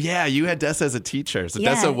 Oh, yeah. You had Dessa as a teacher. So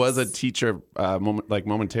yes. Dessa was a teacher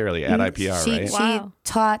momentarily at IPR, right? She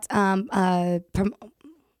taught,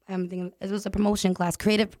 it was a promotion class,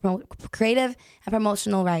 creative and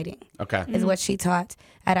promotional writing. Okay. Is what she taught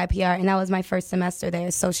at IPR. And that was my first semester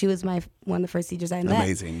there. So she was one of the first teachers I met.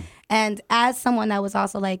 Amazing. And as someone that was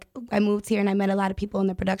also I moved here and I met a lot of people on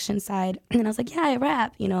the production side. And I was like, yeah, I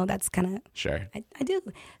rap. That's kind of. Sure. I do.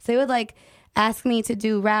 So they would ask me to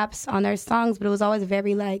do raps on their songs, but it was always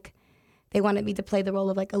very they wanted me to play the role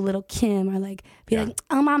of a little Kim or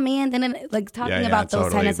oh my man, then talking about those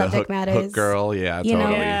totally. kind of subject matters. Hook girl, yeah, you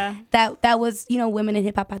totally. know, yeah. That was women in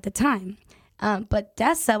hip hop at the time. But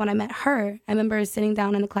Dessa, when I met her, I remember sitting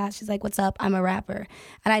down in the class. She's like, "What's up? I'm a rapper,"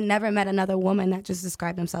 and I never met another woman that just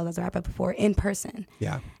described themselves as a rapper before in person.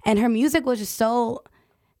 Yeah, and her music was just so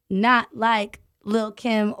not like Lil'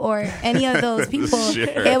 Kim or any of those people. Sure.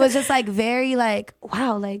 It was just very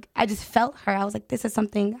wow, I just felt her. I was like, this is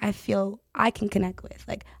something I feel I can connect with.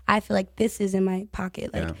 I feel like this is in my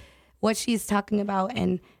pocket. What she's talking about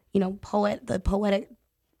and the poetic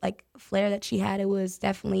flair that she had, it was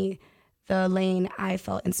definitely the lane I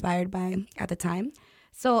felt inspired by at the time.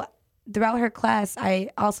 So throughout her class, I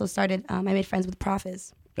also started I made friends with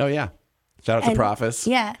Profis. Oh yeah. Shout out to Profis.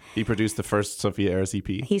 Yeah. He produced the first Sophia Eris EP.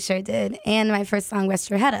 He sure did. And my first song, Rest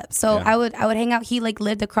Your Head Up. So I would hang out. He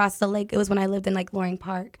lived across the lake. It was when I lived in Loring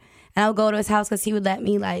Park. And I would go to his house because he would let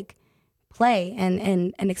me play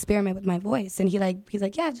and experiment with my voice. And he's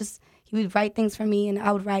like, yeah, just, he would write things for me, and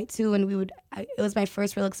I would write too. And it was my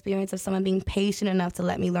first real experience of someone being patient enough to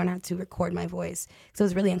let me learn how to record my voice. So it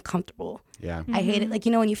was really uncomfortable. Yeah. I hate it. Like,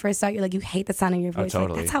 when you first start, you're like, you hate the sound of your voice.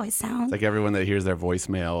 Totally. Like, that's how it sounds. Like everyone that hears their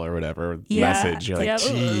voicemail or whatever message, you're like,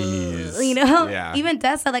 jeez. Yeah. Even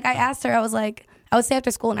Dessa, like I asked her, I would stay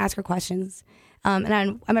after school and ask her questions. And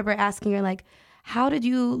I remember asking her, like, how did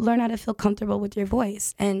you learn how to feel comfortable with your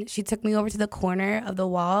voice? And she took me over to the corner of the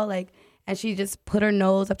wall, like, and she just put her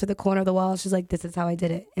nose up to the corner of the wall. She's like, this is how I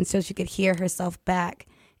did it. And so she could hear herself back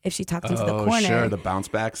if she talked into the corner. Oh, sure. The bounce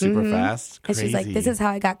back super fast. Crazy. And she's like, this is how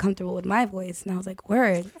I got comfortable with my voice. And I was like,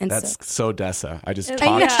 word. And that's so Dessa. I just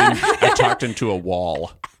I talked into a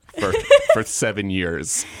wall for 7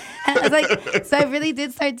 years. And I was like, so I really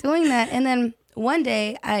did start doing that. And then one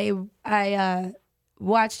day I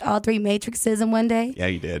watched all 3 Matrixes in one day. Yeah,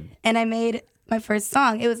 you did. And I made my first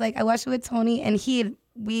song. It was like, I watched it with Tony, and he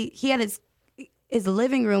had his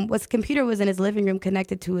living room, his computer was in his living room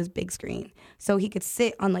connected to his big screen. So he could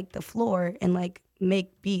sit on like the floor and like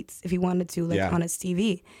make beats if he wanted to, like on his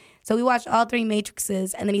TV. So we watched all 3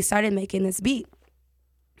 Matrixes, and then he started making this beat.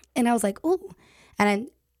 And I was like, ooh. And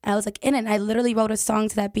I was like in it, and I literally wrote a song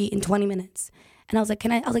to that beat in 20 minutes. And I was like,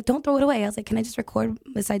 don't throw it away. I was like, can I just record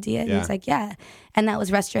this idea? And he's like, yeah. And that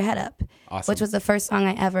was Rest Your Head Up, which was the first song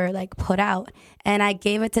I ever like put out. And I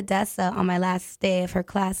gave it to Dessa on my last day of her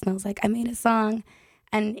class. And I was like, I made a song,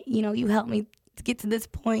 and you helped me to get to this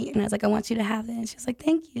point. And I was like, I want you to have it. And she was like,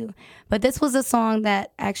 thank you. But this was a song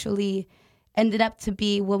that actually ended up to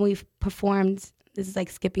be when we performed. This is like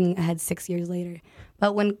skipping ahead 6 years later.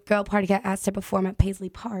 But when Girl Party got asked to perform at Paisley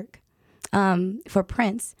Park for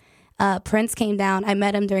Prince, Prince came down. I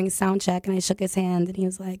met him during sound check, and I shook his hand, and he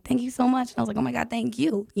was like, thank you so much. And I was like, oh my God, thank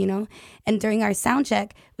you, And during our sound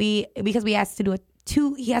check, because he asked us to do a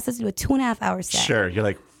 2.5 hour set. Sure. You're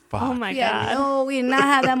like, fuck. Oh my God. No, we did not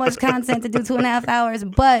have that much content to do 2.5 hours,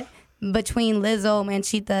 but between Lizzo,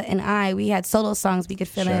 Manchita, and I, we had solo songs we could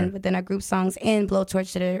fill in within our group songs, and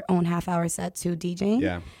Blowtorch did their own half-hour set to DJing.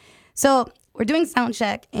 Yeah. So we're doing sound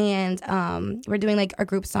check, and we're doing like our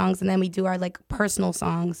group songs, and then we do our like personal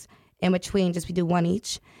songs in between. Just we do one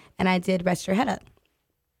each, and I did Rest Your Head Up,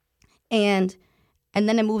 and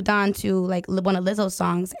then it moved on to like one of Lizzo's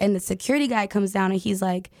songs, and the security guy comes down, and he's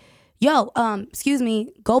like, "Yo, excuse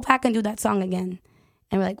me, go back and do that song again."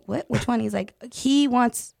 And we're like, "What? Which one?" He's like, "He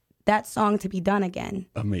wants that song to be done again."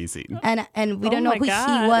 Amazing. And we don't know who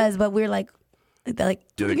he was, but we're like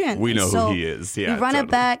do it again. We know who he is. Yeah. We run it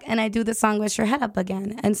back, and I do the song Rest Your Head Up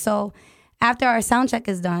again. And so after our sound check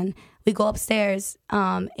is done, we go upstairs,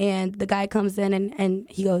 and the guy comes in, and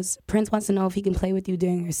he goes, "Prince wants to know if he can play with you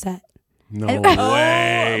during your set." No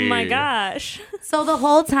way. Oh my gosh. So the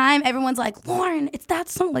whole time everyone's like, "Lauren, it's that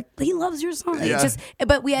song. Like, he loves your song." Yeah.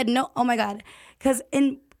 But we had oh my God. Because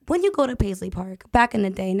when you go to Paisley Park, back in the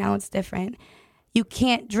day, now it's different. You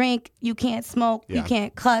can't drink, you can't smoke, you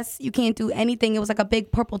can't cuss, you can't do anything. It was like a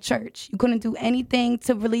big purple church. You couldn't do anything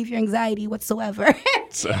to relieve your anxiety whatsoever.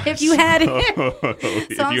 If you had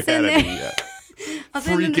it. So I'm sitting there.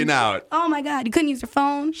 Freaking out. Oh my God. You couldn't use your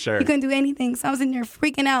phone. Sure. You couldn't do anything. So I was in there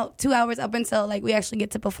freaking out 2 hours up until like we actually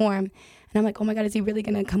get to perform. And I'm like, oh my God, is he really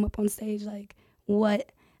going to come up on stage? Like,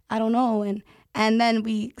 what? I don't know. And then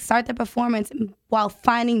we start the performance while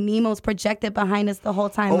Finding Nemo's projected behind us the whole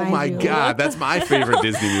time. Oh my God, that's my favorite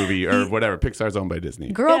Disney movie or whatever. Pixar's owned by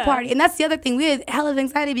Disney. Girl Party. And that's the other thing. We had hell of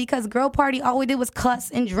anxiety because Girl Party, all we did was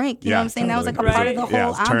cuss and drink. You know what I'm saying? Totally. That was like a part of the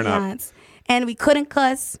whole ambiance. And we couldn't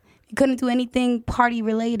cuss. We couldn't do anything party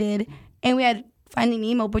related. And we had Finding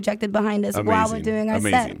Nemo projected behind us while we're doing our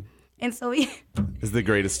set. And so we... This is the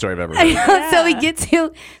greatest story I've ever heard. So we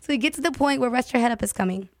get to the point where Rest Your Head Up is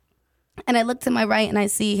coming. And I look to my right, and I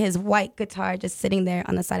see his white guitar just sitting there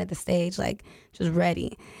on the side of the stage, like, just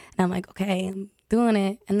ready. And I'm like, okay, I'm doing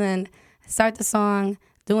it. And then I start the song,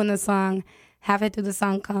 doing the song. Halfway through the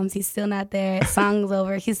song comes, he's still not there. Song's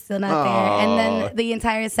over, he's still not there. And then the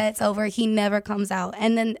entire set's over, he never comes out.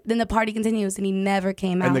 And then the party continues, and he never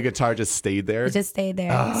came out. And the guitar just stayed there? It just stayed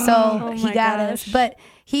there. So he got us. But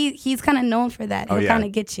he's kind of known for that. He'll kind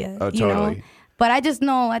of get you, totally. You know? But I just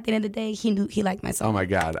know at the end of the day, he knew he liked my song. Oh my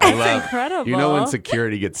God. I love incredible. You know when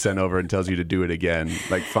security gets sent over and tells you to do it again,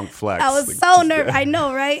 like Funk Flex. I was like, so nervous. I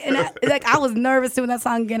know, right? And I was nervous doing that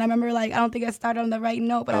song again. I remember I don't think I started on the right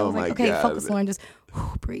note, but I was like, okay, focus, Lauren, just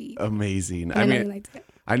breathe. Amazing. And I mean,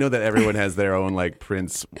 I know that everyone has their own like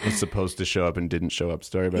Prince was supposed to show up and didn't show up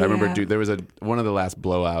story, but I remember there was one of the last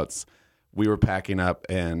blowouts. We were packing up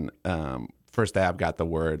and First Ab got the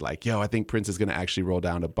word like, yo, I think Prince is going to actually roll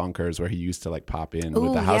down to Bunkers where he used to like pop in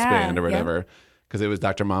with the house band or whatever. Because it was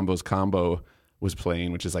Dr. Mambo's Combo was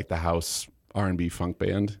playing, which is like the house R&B funk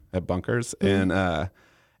band at Bunkers,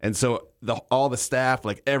 and so all the staff,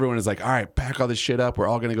 like everyone is like, all right, pack all this shit up. We're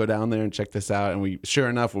all going to go down there and check this out. And sure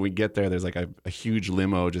enough, when we get there, there's like a huge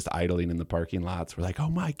limo just idling in the parking lots. We're like, oh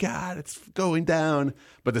my God, it's going down.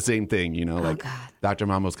 But the same thing, like Dr.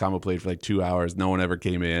 Mambo's Combo played for like 2 hours. No one ever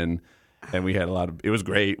came in. And we had it was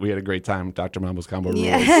great. We had a great time. Dr. Mambo's Combo rules.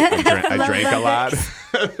 I drank a lot.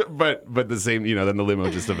 but the same, then the limo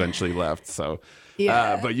just eventually left. So,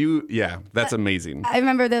 that's amazing. I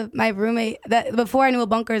remember my roommate, that before I knew what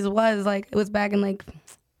Bunkers was, like, it was back in like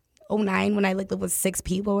 2009 when I lived with 6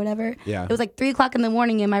 people or whatever. Yeah. It was like 3 o'clock in the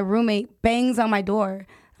morning and my roommate bangs on my door.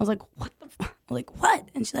 I was like, what the fuck? I'm like, what?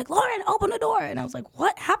 And she's like, Lauren, open the door. And I was like,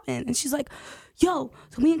 what happened? And she's like, yo,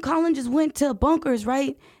 so me and Colin just went to Bunkers,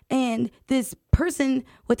 right? And this person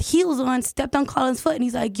with heels on stepped on Colin's foot. And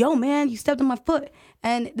he's like, yo, man, you stepped on my foot.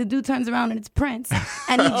 And the dude turns around and it's Prince.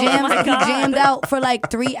 And he jammed out for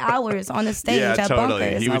like 3 hours on the stage at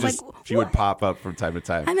Bunkers. He would pop up from time to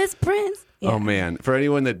time. I miss Prince. Yeah. Oh, man. For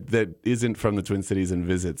anyone that isn't from the Twin Cities and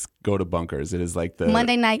visits, go to Bunkers. It is like the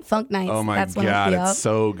Monday night funk nights. Oh, my God. It's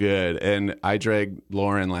so good. And I dragged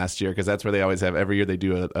Lauren last year because that's where they always have, every year they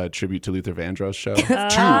do a tribute to Luther Vandross show.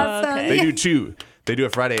 Okay. They do 2. They do a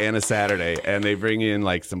Friday and a Saturday, and they bring in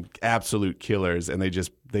like some absolute killers, and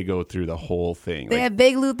they go through the whole thing. They have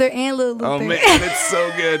Big Luther and Little Luther. Oh man, it's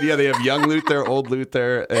so good. Yeah, they have Young Luther, Old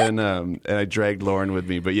Luther, and I dragged Lauren with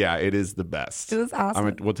me. But yeah, it is the best. It was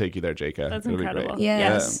awesome. We'll take you there, Jacob. That's It'll incredible. Be great.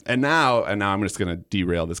 Yes. And now I'm just gonna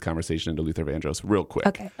derail this conversation into Luther Vandross real quick.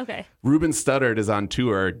 Okay. Ruben Studdard is on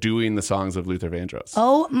tour doing the songs of Luther Vandross.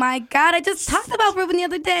 Oh my God, I just talked about Ruben the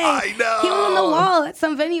other day. I know. He was on the wall at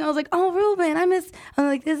some venue. I was like, oh, Ruben, I'm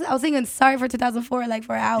like this. I was singing Sorry for 2004 like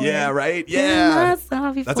for hours. Yeah, right? Yeah.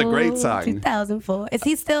 That's a great song. 2004. Is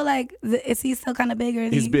he still kind of big? Or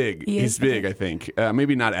he's big. He's big, I think.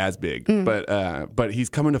 Maybe not as big, but he's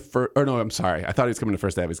coming to I'm sorry. I thought he was coming to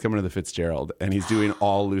First Ave. He's coming to the Fitzgerald, and he's doing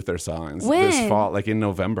all Luther songs this fall, like in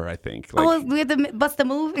November, I think. Like, we have to bust the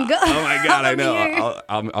move and go. Oh my God, I know.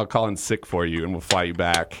 I'll call in sick for you, and we'll fly you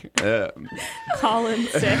back. Call in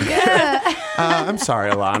sick. I'm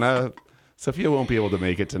sorry, Alana. Sophia won't be able to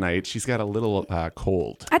make it tonight. She's got a little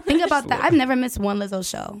cold. I think about that. I've never missed one Lizzo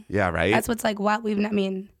show. Yeah, right? That's what's like, what we've not,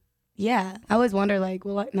 I always wonder, like,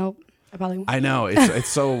 nope, I probably won't. I know. It's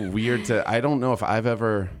so weird I don't know if I've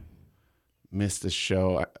ever missed a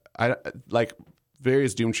show. I like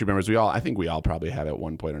various Doomtree members. I think we all probably have at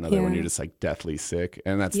one point or another when you're just like deathly sick.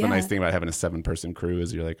 And that's the nice thing about having a 7-person crew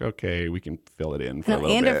is you're like, okay, we can fill it in for a little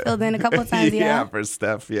bit. Andrew filled in a couple of times, yeah, for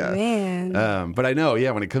Steph, yeah. Man. But I know,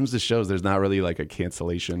 when it comes to shows, there's not really like a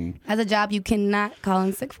cancellation. As a job, you cannot call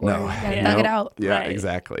in sick for. No. You gotta thug it out. Yeah, Right.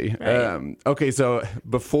 exactly. Right. Okay, so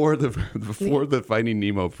before the Finding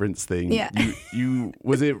Nemo Prince thing, you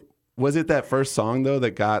was it that first song though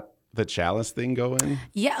that got the Chalice thing going?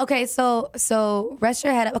 Yeah, okay, so Rest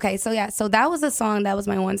Your Head Up. Okay, so that was a song, that was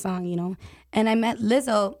my one song, And I met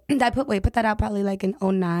Lizzo, I put that out probably like in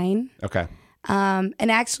 2009. Okay. And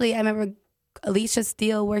actually I remember Alicia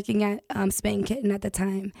Steele working at Spittin' Kitten at the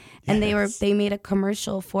time. And they made a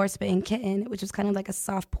commercial for Spittin' Kitten, which was kind of like a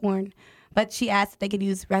soft porn. But she asked if they could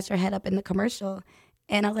use Rest Your Head Up in the commercial.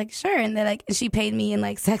 And I was like, sure. And they're like, and she paid me in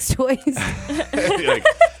like sex toys. Like,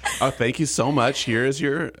 oh, thank you so much. Here's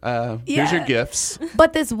your gifts.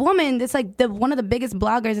 But this woman, this like one of the biggest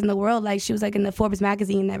bloggers in the world, like she was like in the Forbes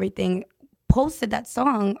magazine and everything, posted that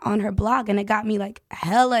song on her blog, and it got me like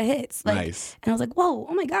hella hits. Like, nice. And I was like, whoa,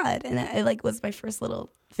 oh my God. And it like was my first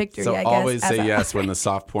little victory, So I guess. always say yes when the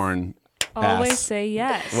soft porn Always ask. say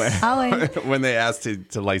yes. When they ask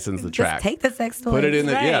to license the track. Just take the sex toys. Put it in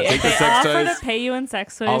the Right. take If the they sex offer toys. to pay you in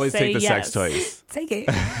sex toys, Always say take the yes. sex toys. Take it.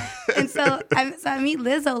 And so I meet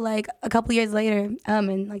Lizzo like a couple years later,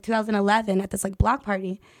 in like 2011 at this like block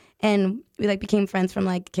party. And we like became friends from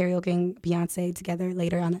like karaokeing Beyonce together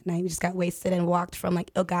later on that night. We just got wasted and walked from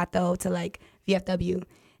like El Gato to like VFW.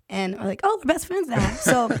 And we're like, oh, we're best friends now.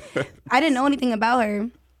 So I didn't know anything about her.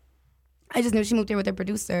 I just knew she moved here with her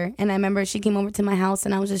producer. And I remember she came over to my house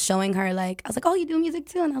and I was just showing her like, I was like, oh, you do music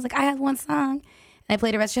too? And I was like, I have one song. And I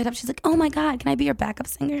played the rest of it up. She's like, oh my God, can I be your backup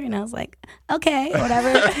singer? And I was like, okay,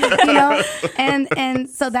 whatever, And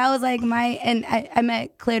so that was like I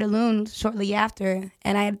met Claire de Lune shortly after.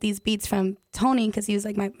 And I had these beats from Tony because he was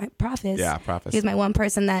like my prophet. Yeah, prophet. He was my one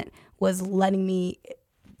person that was letting me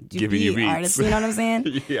Giving you beats. artists, you know what I'm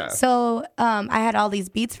saying? Yeah. So I had all these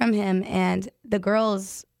beats from him, and the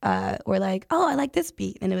girls were like, "Oh, I like this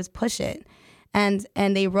beat," and it was "Push It," and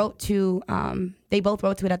they wrote to they both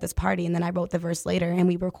wrote to it at this party, and then I wrote the verse later, and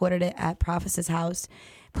we recorded it at Prophet's house.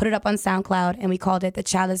 put it up on SoundCloud, and we called it The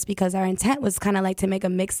Chalice because our intent was kind of like to make a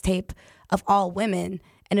mixtape of all women,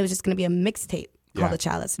 and it was just going to be a mixtape called The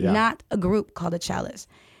Chalice, not a group called The Chalice.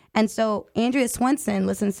 And so Andrea Swenson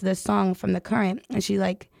listens to this song from The Current, and she's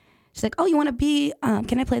like, oh, you want to be,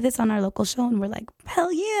 can I play this on our local show? And we're like,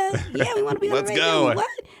 hell yeah, we want to be on the radio. Let's go. What?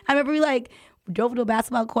 I remember we like drove to a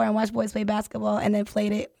basketball court and watched boys play basketball and then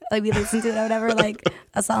played it. Like we listened to it or whatever, like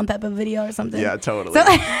a Salt and Pepper video or something. Yeah, totally. So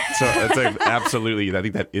it's like, absolutely, I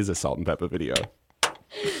think that is a Salt and Pepper video.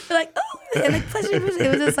 We're like, oh, and like push it. It was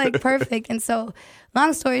just like perfect. And so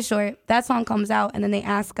long story short, that song comes out and then they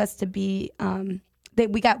ask us to be,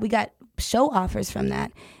 we got show offers from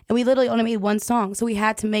that, and we literally only made one song, so we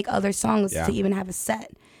had to make other songs to even have a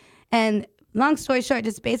set. And long story short,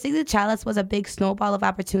 just basically The Chalice was a big snowball of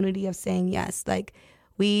opportunity of saying yes. Like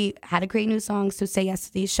we had to create new songs to say yes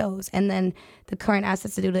to these shows, and then The Current asked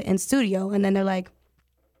us to do it in studio, and then they're like,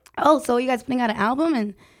 oh, so you guys putting out an album?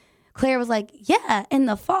 And Claire was like, yeah, in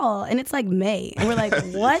the fall, and it's like May, and we're like,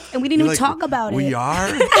 what? And we didn't even talk about it. We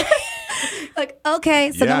are. Like,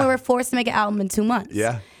 okay, so then we were forced to make an album in 2 months.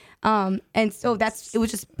 Yeah. And so it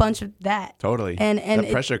was just a bunch of that. Totally. And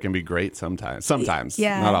the pressure can be great sometimes.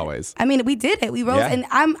 Not always. I mean, we did it. We wrote, and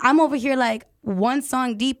I'm over here like one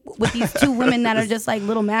song deep with these two women that are just like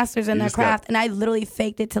little masters in their craft, and I literally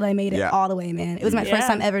faked it till I made it all the way, man. It was my first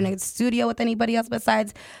time ever in a studio with anybody else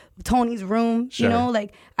besides Tony's room. Sure. You know,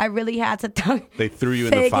 like I really had to they threw you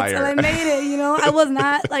in the fire until I made it. You know, I was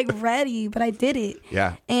not like ready, but I did it.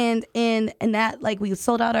 Yeah. And that, like, we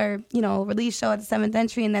sold out our release show at the 7th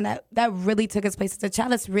Entry, and then that really took us places. The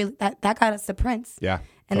Chalice really that got us to Prince. Yeah.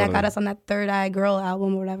 And that got us on that Third Eye Girl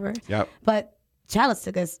album or whatever. Yep. But Chalice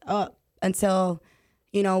took us up until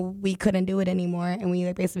we couldn't do it anymore, and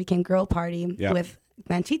we basically became Girl Party with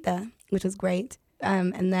Manchita, which was great.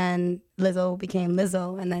 And then Lizzo became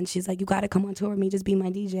Lizzo, and then she's like, you got to come on tour with me, just be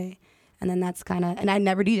my DJ. And then that's kind of, and I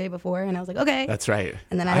never DJ before, and I was like, okay. That's right.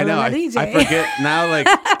 And then I know my DJ. I forget now,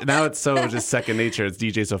 now it's so just second nature. It's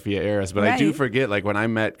DJ Sophia Eris, but I do forget, like when I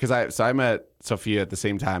met, I met Sophia at the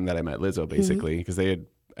same time that I met Lizzo, basically, because they had,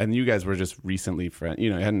 and you guys were just recently friends,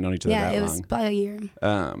 hadn't known each other that long. Yeah, it was about a year.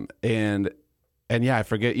 And I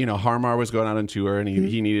forget, Harmar was going out on tour and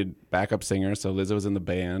he needed backup singer. So Lizzo was in the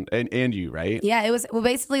band and you, right? Yeah, it was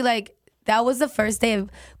basically like, that was the first day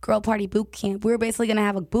of Girl Party Boot Camp. We were basically going to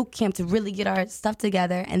have a boot camp to really get our stuff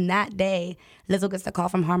together. And that day, Lizzo gets the call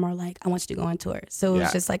from Harmar, like, I want you to go on tour. So it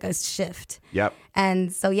was just like a shift. Yep.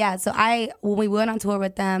 And so, when we went on tour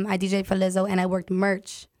with them, I DJed for Lizzo and I worked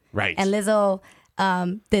merch. Right. And Lizzo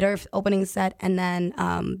did her opening set and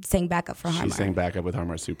then sang backup for Harmar. She sang backup with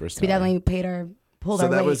Harmar Superstar. So we definitely paid her. So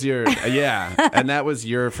that was your, and that was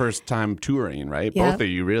your first time touring, right? Yep. Both of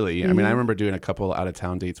you, really. Mm-hmm. I mean, I remember doing a couple out of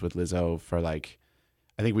town dates with Lizzo for I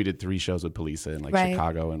think we did 3 shows with Polisa in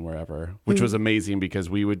Chicago and wherever, which was amazing because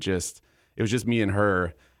it was just me and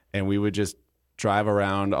her, and we would just drive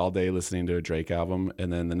around all day listening to a Drake album,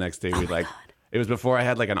 and then the next day it was before I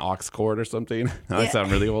had like an aux cord or something. I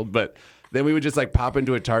sound really old, but then we would just pop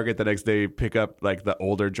into a Target the next day, pick up the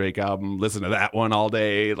older Drake album, listen to that one all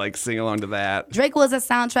day, sing along to that. Drake was a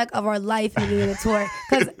soundtrack of our life leading in the tour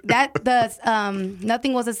because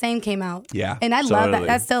Nothing Was the Same came out. Yeah, and I love that.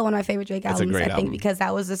 That's still one of my favorite Drake albums. I think because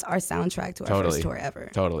that was just our soundtrack to our first tour ever.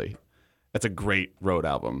 Totally. That's a great road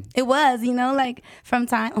album. It was, from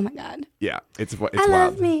time. Oh my God. Yeah, it's I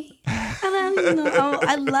love me. I love you.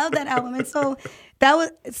 I love that album, and so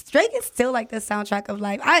Drake is still like the soundtrack of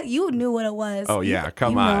life. You knew what it was. Oh yeah,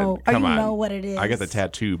 come on. You know what it is. I got the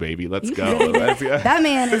tattaoo, baby. Let's go. That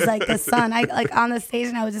man is like the sun. I on the stage,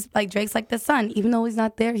 and I was just like, Drake's like the sun. Even though he's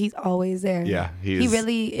not there, he's always there. Yeah, he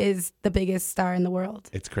really is the biggest star in the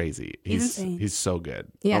world. It's crazy. He's so good.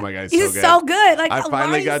 Yeah. Oh my God, he's so good. Like I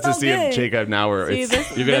finally got to see him Jacob now. Where you're gonna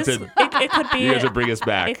have to. It could be. You have to bring us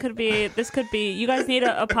back. It could be. This could be. You guys need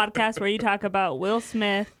a podcast where you talk about Will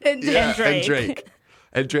Smith and Drake.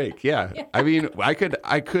 And Drake, yeah. I mean, I could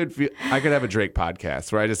have a Drake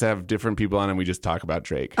podcast where I just have different people on and we just talk about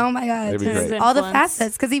Drake. Oh my God, all the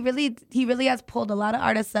facets, because he really has pulled a lot of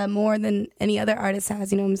artists up more than any other artist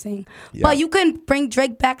has. You know what I'm saying? Yeah. But you couldn't bring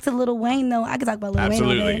Drake back to Lil Wayne though. I could talk about Lil Wayne all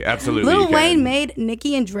day. Absolutely. Lil Wayne made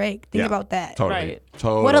Nicki and Drake. Think about that. Totally. Right.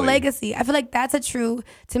 Totally. What a legacy! I feel like that's to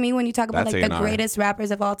me when you talk about the greatest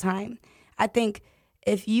rappers of all time. I think.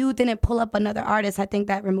 If you didn't pull up another artist, I think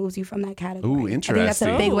that removes you from that category. Ooh, interesting. I think that's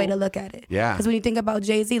a big way to look at it. Yeah. Because when you think about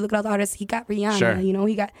Jay-Z, look at all the artists. He got Rihanna.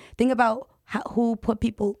 Sure. Think about who put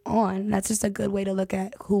people on. That's just a good way to look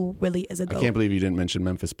at who really is a GOAT. I can't believe you didn't mention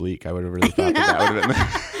Memphis Bleak. I would have really thought that would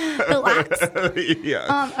have been Relax.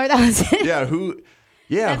 Yeah. Or that was it.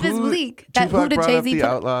 Yeah. Memphis Bleak. Tupac who did brought Jay-Z up the put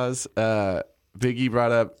Outlaws. Biggie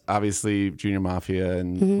brought up obviously Junior Mafia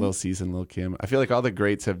and Lil Cease and Lil Kim. I feel like all the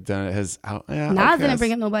greats have done it. Nas Outkast didn't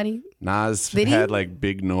bring up nobody. Nas had like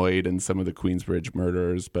Big Noid and some of the Queensbridge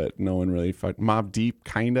murderers, but no one really fucked. Mobb Deep,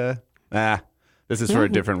 kinda. This is for a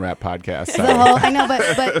different rap podcast. I know,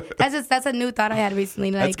 but that's a new thought I had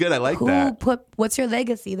recently. Like, that's good. I like that. What's your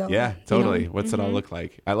legacy though? Yeah, totally. What's it all look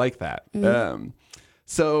like? I like that.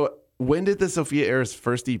 So when did the Sophia Ayers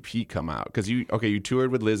first EP come out? Because you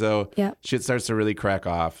toured with Lizzo. Yeah. Shit starts to really crack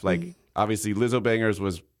off. Like obviously Lizzo Bangers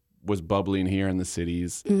was bubbling here in the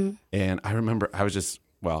cities. And I remember I was just,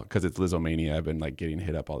 because it's Lizzo Mania, I've been like getting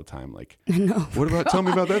hit up all the time. Like, tell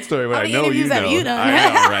me about that story. But I know you know. I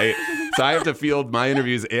know, right? So I have to field my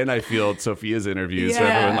interviews and I field Sophia's interviews. So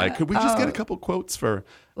everyone like, could we just get a couple quotes for...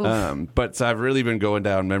 But so I've really been going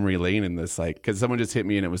down memory lane in this, like, because someone just hit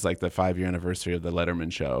me and it was like the 5-year anniversary of the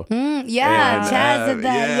Letterman show. Chaz did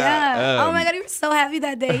that. Oh my God, you were so happy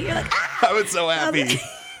that day. You're like, I was so happy.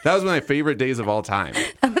 That was my favorite days of all time.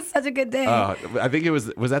 That was such a good day. I think it was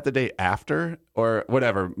that the day after or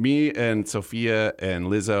whatever? Me and Sophia and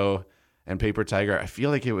Lizzo and Paper Tiger. I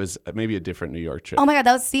feel like it was maybe a different New York trip. Oh my God,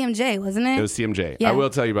 that was CMJ, wasn't it? It was CMJ. Yeah. I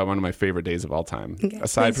will tell you about one of my favorite days of all time. Okay.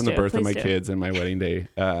 Aside from the birth of my kids and my wedding day,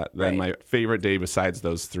 then my favorite day besides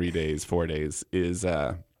those 4 days is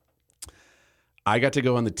I got to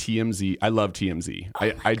go on the TMZ. I love TMZ.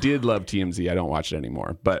 I did love TMZ. I don't watch it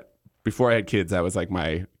anymore. But before I had kids, that was like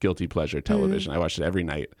my guilty pleasure television. I watched it every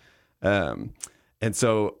night. And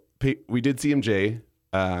so we did CMJ.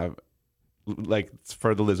 Like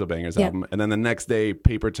for the Lizzo Bangers album. And then the next day,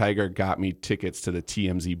 Paper Tiger got me tickets to the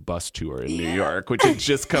TMZ bus tour in New York, which had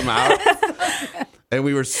just come out. And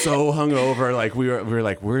we were so hungover. Like we were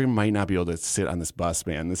like, we might not be able to sit on this bus,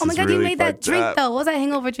 man. This is really Oh my God, you made that drink up. though. What was that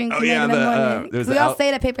hangover drink? We all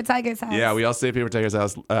stayed at Paper Tiger's house. Yeah, we all stayed at Paper Tiger's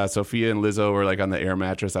house. Sophia and Lizzo were like on the air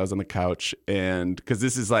mattress. I was on the couch. And because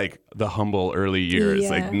this is like the humble early years,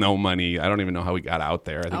 like no money. I don't even know how we got out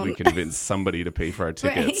there. I think we convinced somebody to pay for our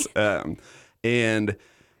tickets. And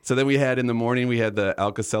so then we had in the morning, we had the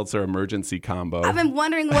Alka-Seltzer emergency combo. I've been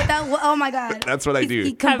wondering what that was. Oh my God. That's what I do.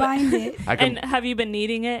 He combined it. And have you been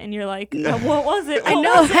needing it? And you're like, what was it? I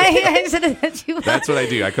know. I should have let you. That's what I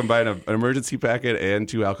do. I combine an emergency packet and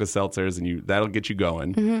 2 Alka-Seltzers, and that'll get you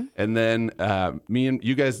going. And then me and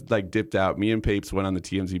you guys like dipped out. Me and Papes went on the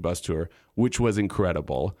TMZ bus tour, which was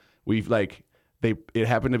incredible. It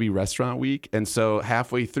happened to be restaurant week. And so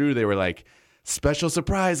halfway through, they were like, special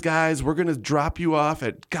surprise, guys. We're going to drop you off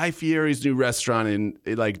at Guy Fieri's new restaurant in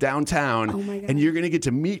like downtown. Oh my God. And you're going to get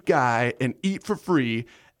to meet Guy and eat for free.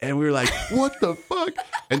 And we were like, what the fuck?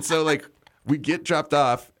 And so like we get dropped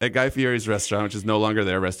off at Guy Fieri's restaurant, which is no longer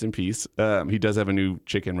there. Rest in peace. He does have a new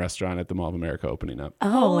chicken restaurant at the Mall of America opening up.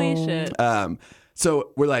 Holy shit.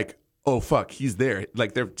 So we're like, oh, fuck, he's there.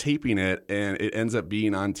 Like they're taping it and it ends up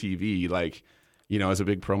being on TV, like, as a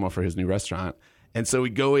big promo for his new restaurant. And so we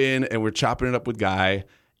go in and we're chopping it up with Guy,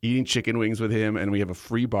 eating chicken wings with him, and we have a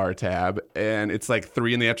free bar tab. And it's like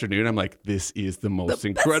 3 p.m. I'm like, this is the most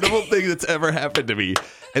incredible thing that's ever happened to me.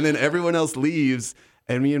 And then everyone else leaves,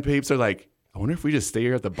 and me and Papes are like, I wonder if we just stay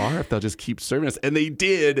here at the bar, if they'll just keep serving us. And they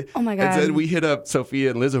did. Oh my God. And then we hit up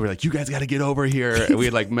Sophia and Lizzo. We're like, you guys got to get over here. And we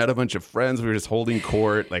had like met a bunch of friends. We were just holding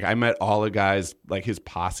court. Like I met all the guys, like his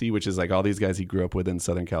posse, which is like all these guys he grew up with in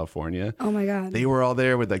Southern California. Oh my God. They were all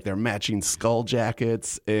there with like their matching skull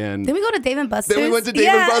jackets. And then we go to Dave & Buster's. Then we went to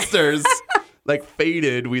Dave & Buster's. Like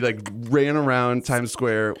faded, we like ran around Times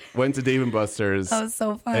Square, went to Dave & Buster's. That was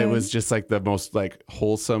so fun. It was just like the most like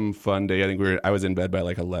wholesome, fun day. I think I was in bed by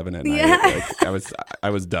like 11 at night. Yeah. Like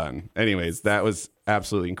I was done. Anyways, that was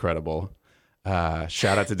absolutely incredible.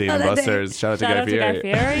 Shout out to Dave & Buster's. Shout out to Guy Fieri.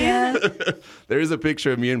 Yeah. There is a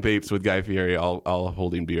picture of me and Papes with Guy Fieri all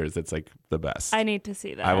holding beers. It's like the best. I need to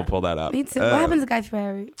see that. I will pull that up. Me too. What happened to Guy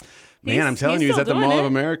Fieri? Man, I'm telling you, he's at the Mall of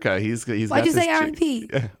America. He's Why'd you say R.I.P.?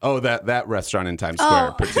 Oh, that restaurant in Times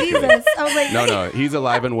Square. Jesus. I was like, No, he's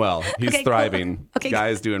alive and well. He's Okay, thriving. cool. Okay,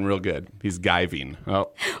 Guy's doing real good. He's guyving. That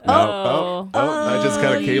just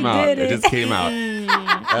kind of came out. It just came out.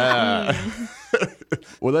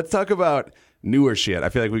 Well, let's talk about newer shit. I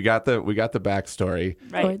feel like we got the backstory.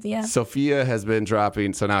 Right. Yeah. Sophia has been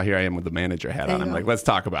dropping. So now here I am with the manager hat There on. you I'm go. like, let's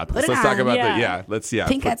talk about this. Put it Let's talk on. about Yeah.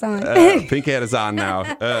 Pink hat's on. Pink hat is on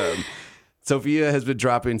now. Sophia has been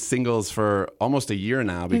dropping singles for almost a year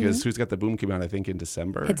now because Who's Got the Boom came out, I think, in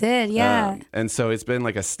December. It did, yeah. And so it's been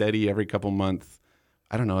like a steady every couple months.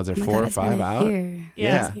 I don't know, is there Oh my 4 God, or it's 5 been a out? year.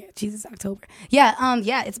 Yeah. Jesus, October.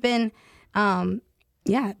 Yeah, it's been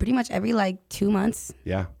Yeah, pretty much every like 2 months.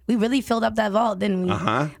 Yeah. We really filled up that vault, didn't we?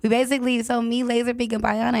 Uh-huh. We basically, so me, Laserbeak, and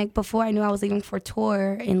Bionic, before I knew I was leaving for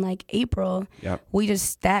tour in like April, we just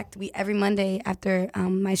stacked. Every Monday after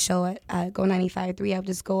my show at Go 95.3, I would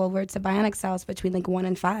just go over to Bionic's house between like 1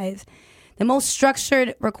 and 5. The most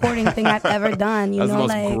structured recording thing I've ever done. That was the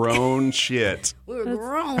most grown shit. We were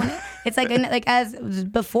grown. It's like as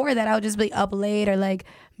before that, I would just be up late or like,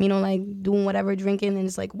 like doing whatever, drinking, and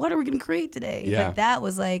it's like, what are we gonna create today? Yeah. But that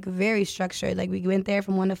was like very structured. Like we went there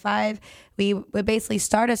from 1 to 5. We would basically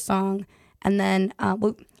start a song, and then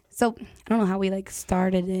so I don't know how we like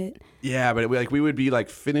started it. Yeah, but we would be like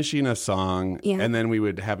finishing a song, and then we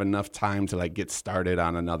would have enough time to like get started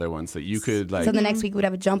on another one, so you could like. So the next week we'd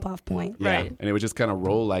have a jump off point, right? And it would just kind of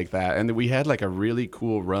roll like that. And we had like a really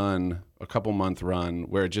cool run, a couple month run,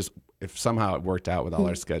 where it just if somehow it worked out with all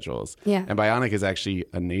our schedules. Yeah. And Bionic is actually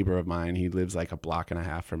a neighbor of mine. He lives like a block and a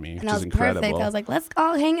half from me, which and is incredible. Perfect. I was like, let's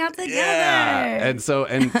all hang out together. Yeah. And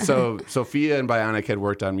so Sophia and Bionic had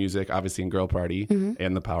worked on music, obviously in Girl Party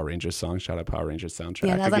and the Power Rangers song. Shout out Power Rangers soundtrack.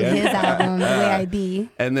 Yeah, that was on his album, The Way I Be.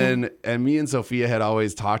 And then and me and Sophia had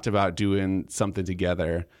always talked about doing something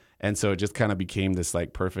together. And so it just kind of became this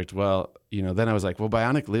like perfect, then I was like,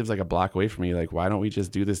 Bionic lives like a block away from me. Like, why don't we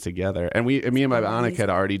just do this together? And me and Bionic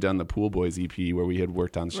had already done the Pool Boys EP where we had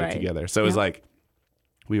worked on shit together. So it was like,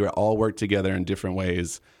 we were all worked together in different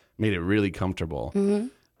ways, made it really comfortable.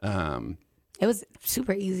 Mm-hmm. It was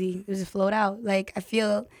super easy. It just flowed out. Like, I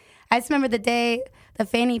just remember the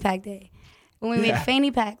fanny pack day. When we made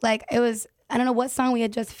fanny pack, like it was, I don't know what song we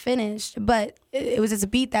had just finished, but it was just a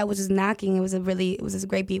beat that was just knocking. It was just a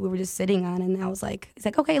great beat we were just sitting on. And I was like, it's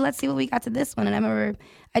like, okay, let's see what we got to this one. And I remember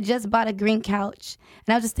I just bought a green couch.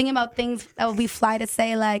 And I was just thinking about things that would be fly to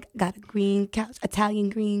say, like, got a green couch, Italian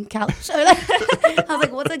green couch. Or like, I was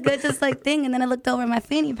like, what's a good just like thing? And then I looked over at my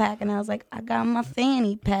fanny pack and I was like, I got my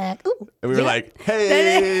fanny pack. Ooh, and we were like,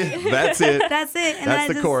 hey, that's it. That's it. And that's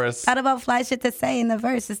I the chorus. Thought about fly shit to say in the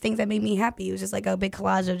verse, just things that made me happy. It was just like a big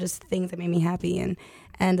collage of just things that made me happy. And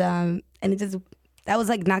it just, that was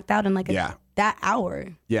like knocked out in like that hour.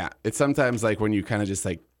 Yeah. It's sometimes like when you kind of just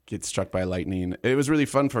like get struck by lightning. It was really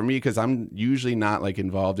fun for me because I'm usually not like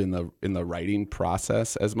involved in the writing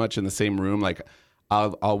process as much in the same room. Like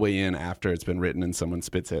I'll weigh in after it's been written and someone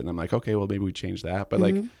spits it and I'm like, okay, well maybe we change that. But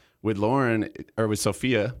like with Lauren or with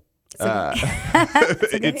Sophia,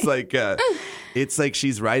 it's like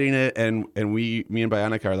she's writing it and me and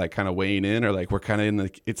Bionic are like kind of weighing in or like we're kind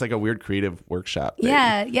of it's like a weird creative workshop thing.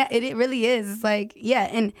 Yeah, it really is. It's like,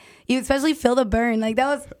 and you especially Feel the Burn. Like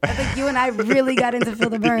I think you and I really got into Feel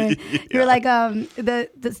the Burn. You're like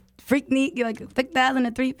the freak neat, you're like thick that in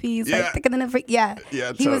a 3-piece, like thicker than a freak. Yeah,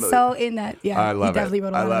 totally. He was so in that. Yeah, I love he definitely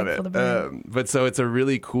wrote a lot of Feel the Burn. But so it's a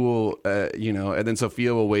really cool, and then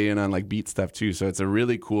Sophia will weigh in on like beat stuff too. So it's a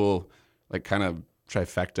really cool, like kind of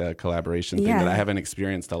trifecta collaboration thing that I haven't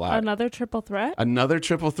experienced a lot. Another triple threat? Another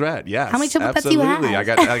triple threat, yes. How many triple threats do you have? I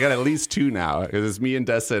got at least 2 now. It's me and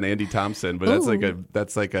Dessa and Andy Thompson, but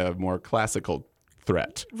that's like a more classical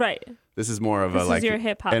threat. Right. This is more of a like your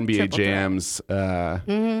hip-hop NBA Jams,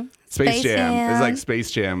 Space Jam. It's like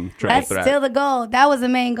Space Jam triple threat. That's still the goal. That was the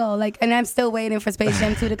main goal. Like, and I'm still waiting for Space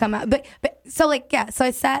Jam 2 to come out. But so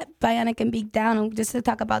I sat Bionic and Beak down and just to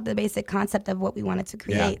talk about the basic concept of what we wanted to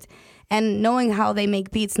create. Yeah. And knowing how they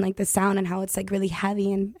make beats and like the sound and how it's like really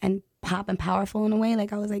heavy and pop and powerful in a way,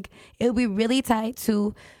 like I was like, it would be really tight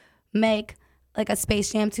to make like a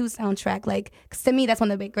Space Jam 2 soundtrack. Like, cause to me, that's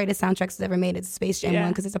one of the greatest soundtracks ever made. It's Space Jam 1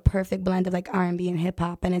 because it's a perfect blend of like R&B and hip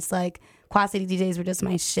hop. And it's like Quad City DJs were just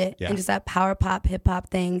my shit. Yeah. And just that power pop, hip hop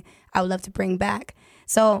thing I would love to bring back.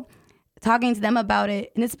 So talking to them about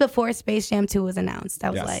it, and it's before Space Jam 2 was announced.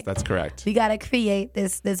 I was like, that's correct. We got to create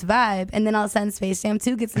this vibe. And then all of a sudden Space Jam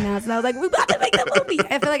 2 gets announced. And I was like, we're about to make that movie.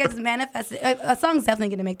 I feel like I just manifested. A song's definitely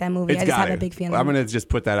going to make that movie. I just have a big feeling. I'm going to just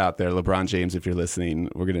put that out there. LeBron James, if you're listening,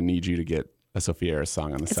 we're going to need you to get a Sophia Era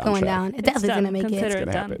song on the soundtrack. It's going down. It definitely going to make it. It's going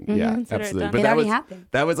to happen. Mm-hmm. Yeah, Consider absolutely. But it already happened.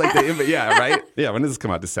 That was like right? Yeah, when does this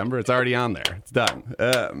come out? December? It's already on there. It's done.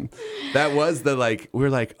 That was we're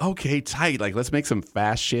like, okay, tight. Like, let's make some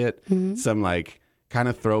fast shit. Mm-hmm. Some like kind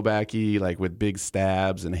of throwbacky, like with big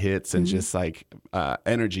stabs and hits and just like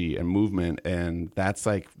energy and movement. And that's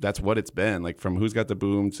what it's been. Like from Who's Got the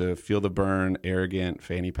Boom to Feel the Burn, Arrogant,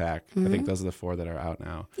 Fanny Pack. I think those are the 4 that are out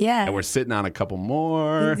now. Yeah. And we're sitting on a couple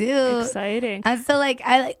more. We do. Exciting. I'm still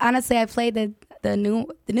honestly, I played the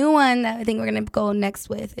new one that I think we're going to go next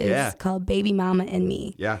with is called Baby Mama and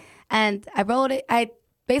Me. Yeah. And I wrote it,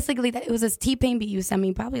 it was this T-Pain beat you sent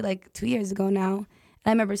me probably like 2 years ago now. And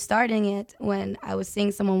I remember starting it when I was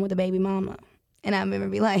seeing someone with a baby mama. And I remember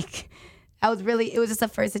being like, it was just the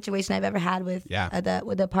first situation I've ever had with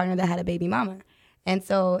with a partner that had a baby mama. And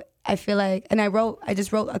so I feel like, and I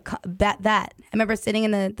just wrote that. I remember sitting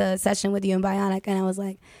in the session with you and Bionic, and I was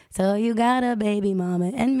like, so you got a baby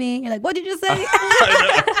mama and me. You're like, what did you say?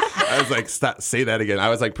 I was like, stop, say that again. I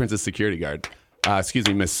was like Princess Security Guard. Excuse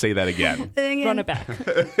me, miss, say that again. Run it back.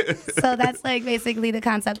 So that's like basically the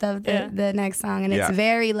concept of the next song. And it's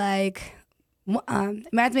very like,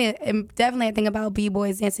 reminds me, definitely I think about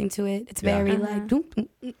B-boys dancing to it. It's very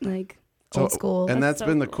like old school. And that's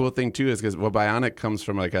been the cool thing too, is because Bionic comes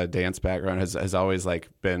from like a dance background, has always like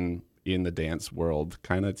been in the dance world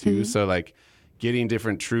kind of too. So like getting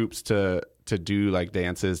different troops to do like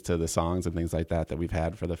dances to the songs and things like that we've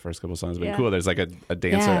had for the first couple songs has been cool. There's like a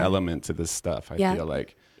dancer element to this stuff, I feel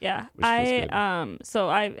like. Yeah.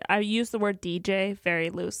 I use the word DJ very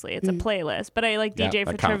loosely. It's a playlist, but I like DJ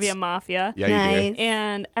for Trivia Mafia. Yeah, you do.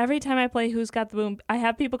 And every time I play Who's Got the Boom, I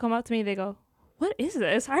have people come up to me, they go, what is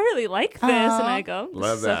this? I really like this. And I go,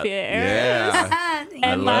 love that. Sophia Ayres. Yeah.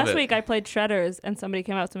 And last week I played Shredders, and somebody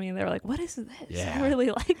came up to me and they were like, what is this? Yeah. I really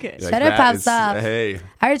like it. Like, Shredder pops up. Hey.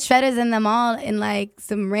 I heard Shredders in the mall in like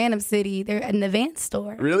some random city. They're in the Vance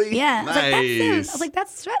store. Really? Yeah. Nice. I was like,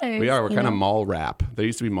 that's Shredders. We're kind of mall rap. There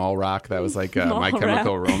used to be mall rock. That was like My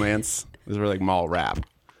Chemical Romance. Those were like mall rap.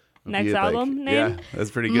 Next album name? Yeah,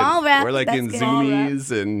 that's pretty good. Mall rap. We're like in good.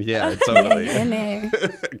 Zoomies and totally. In there.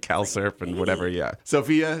 CalSurf and whatever,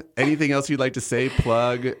 Sophia, anything else you'd like to say?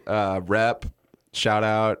 Plug, rep, shout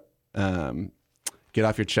out, get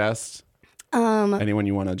off your chest? Anyone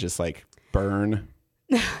you want to just like burn?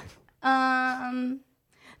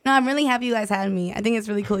 No, I'm really happy you guys had me. I think it's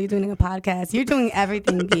really cool you're doing a podcast. You're doing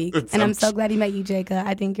everything geek. And I'm so glad you met you, Jacob.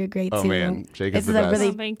 I think you're great too. Oh man, Jacob's the best. This is a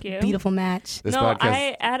really thank you. beautiful match. This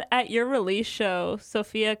podcast. podcast. At your release show,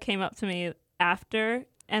 Sophia came up to me after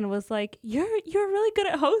and was like, "You're really good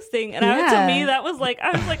at hosting." And to me, that was like, I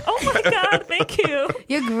was like, "Oh my god, thank you."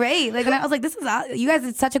 You're great. Like, and I was like, you guys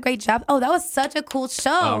did such a great job. Oh, that was such a cool show.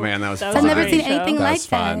 Oh man, that was fun. I've never seen anything that like was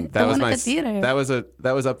fun. that. That was my theater. That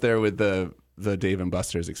was up there with the Dave and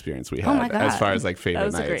Buster's experience we had, oh my God. as far as like favorite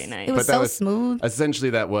nights. That was a great night. It was so smooth.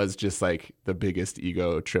 Essentially, that was just like the biggest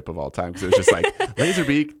ego trip of all time, because it was just like,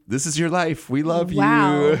 Laserbeak, this is your life. We love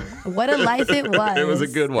wow. you. What a life it was. It was a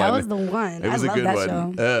good one. That was the one. It was I a love good that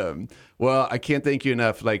one. show. Well, I can't thank you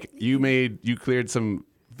enough. Like you cleared some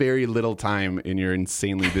very little time in your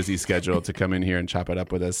insanely busy schedule to come in here and chop it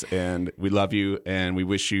up with us, and we love you, and we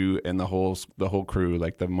wish you and the whole crew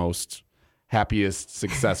like the most happiest,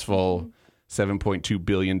 successful $7.2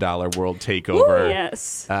 billion world takeover. Woo,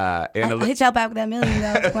 yes. And I hit y'all back with that $1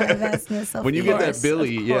 million for investment. So when you get that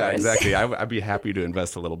Billy, yeah, exactly. I'd be happy to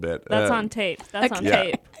invest a little bit. That's on tape. That's on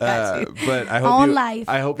tape. But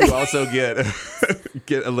I hope you also get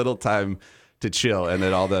a little time to chill, and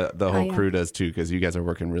that all the whole crew does too, because you guys are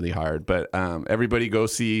working really hard. But everybody go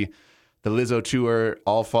see the Lizzo tour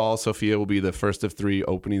all fall. Sophia will be the first of 3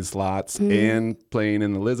 opening slots and playing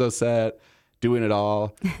in the Lizzo set. Doing it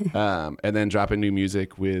all, and then dropping new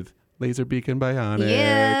music with Laserbeak and Bionic.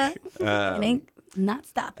 Yeah, it ain't not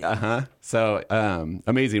stopping. So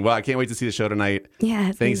amazing. Well, I can't wait to see the show tonight.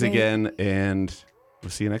 Yeah. Thanks again, and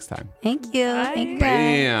we'll see you next time. Thank you. Bye. Thank you.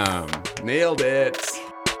 Bam! Nailed it.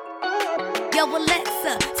 Yo,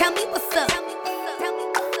 Alexa, tell me what's up.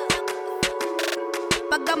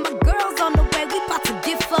 I got my girls on the way. We about to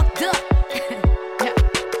get fucked up.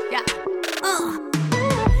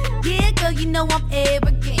 You know I'm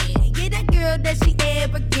arrogant. Yeah, that girl that she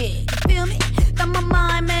arrogant. Feel me? Got my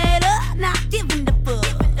mind made up, not giving the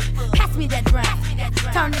fuck. Pass me that drink.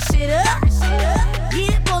 Turn the shit up.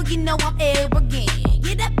 Yeah, boy, you know I'm arrogant.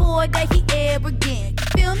 Yeah, that boy that he arrogant.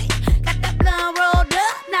 Feel me? Got that blunt rolled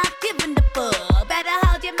up, not giving the fuck. Better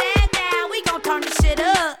hold your man down. We gon' turn the shit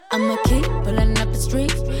up. I'ma keep pulling up the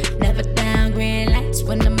streets. Never down green lights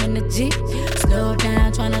when I'm in the Jeep. Slow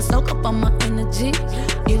down, tryna soak up on my energy.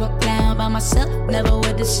 You a clown by myself, never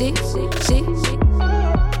with the shit.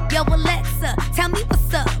 Yo, Alexa, tell me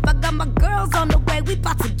what's up. I got my girls on the way, we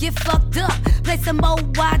bout to get fucked up. Play some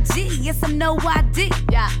OYG, and some no ID.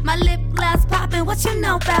 Yeah. My lip gloss poppin', what you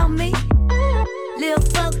know about me? Lil'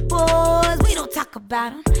 fuck boys, we don't talk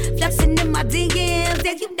about them. Flexin' in my DMs,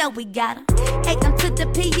 yeah, you know we got them. AM to the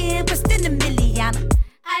PM, Christina Miliana.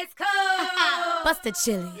 Ice cold, busted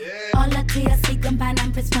chili. Yeah. All the TLC combined,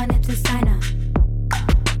 I'm just wanted to sign up.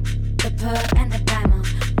 The pearl and the diamond.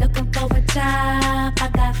 Looking for a job, I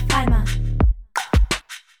got 5 more.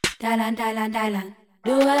 Dylan.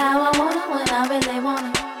 Do what I wanna when I really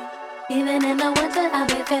wanna. Even in the winter, I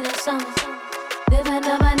be feeling summer. Living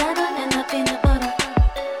the banana and the peanut butter.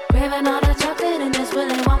 Craving all the chocolate and it's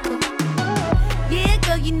really Wonka. Yeah,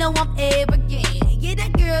 girl, you know I'm arrogant. Yeah,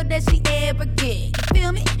 that girl that she arrogant. You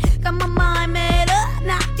feel me? Got my mind made up,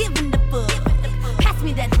 not giving the fuck. Pass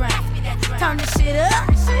me that drink, turn the shit up.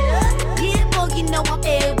 Yeah, boy, you know I'm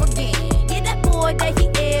arrogant. Yeah, that boy that he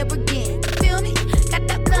arrogant. You feel me? Got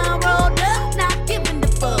that blunt rolled up, not giving the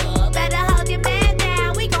fuck. Better hold your man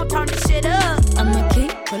down, we gon' turn the shit up. I'm a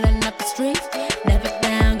kid pulling up the street, never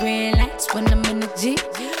down green lights when I'm in the Jeep.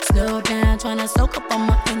 Slow down, tryna soak up on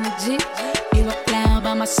my energy. You a clown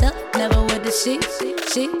by myself, never with the sheep.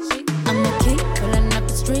 I'm a kid pulling up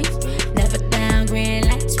the street, never down green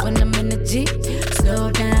lights when I'm in the Jeep.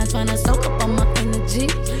 Slow down, tryna soak up on my energy.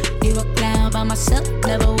 You a clown by myself,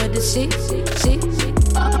 never with the sheep.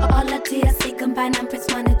 All the TLC combined, I'm Prince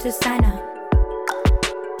wanted to sign up.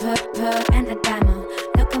 Purple and a diamond,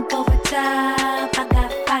 looking for a job, I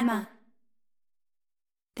got 5 more.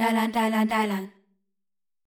 Dylan.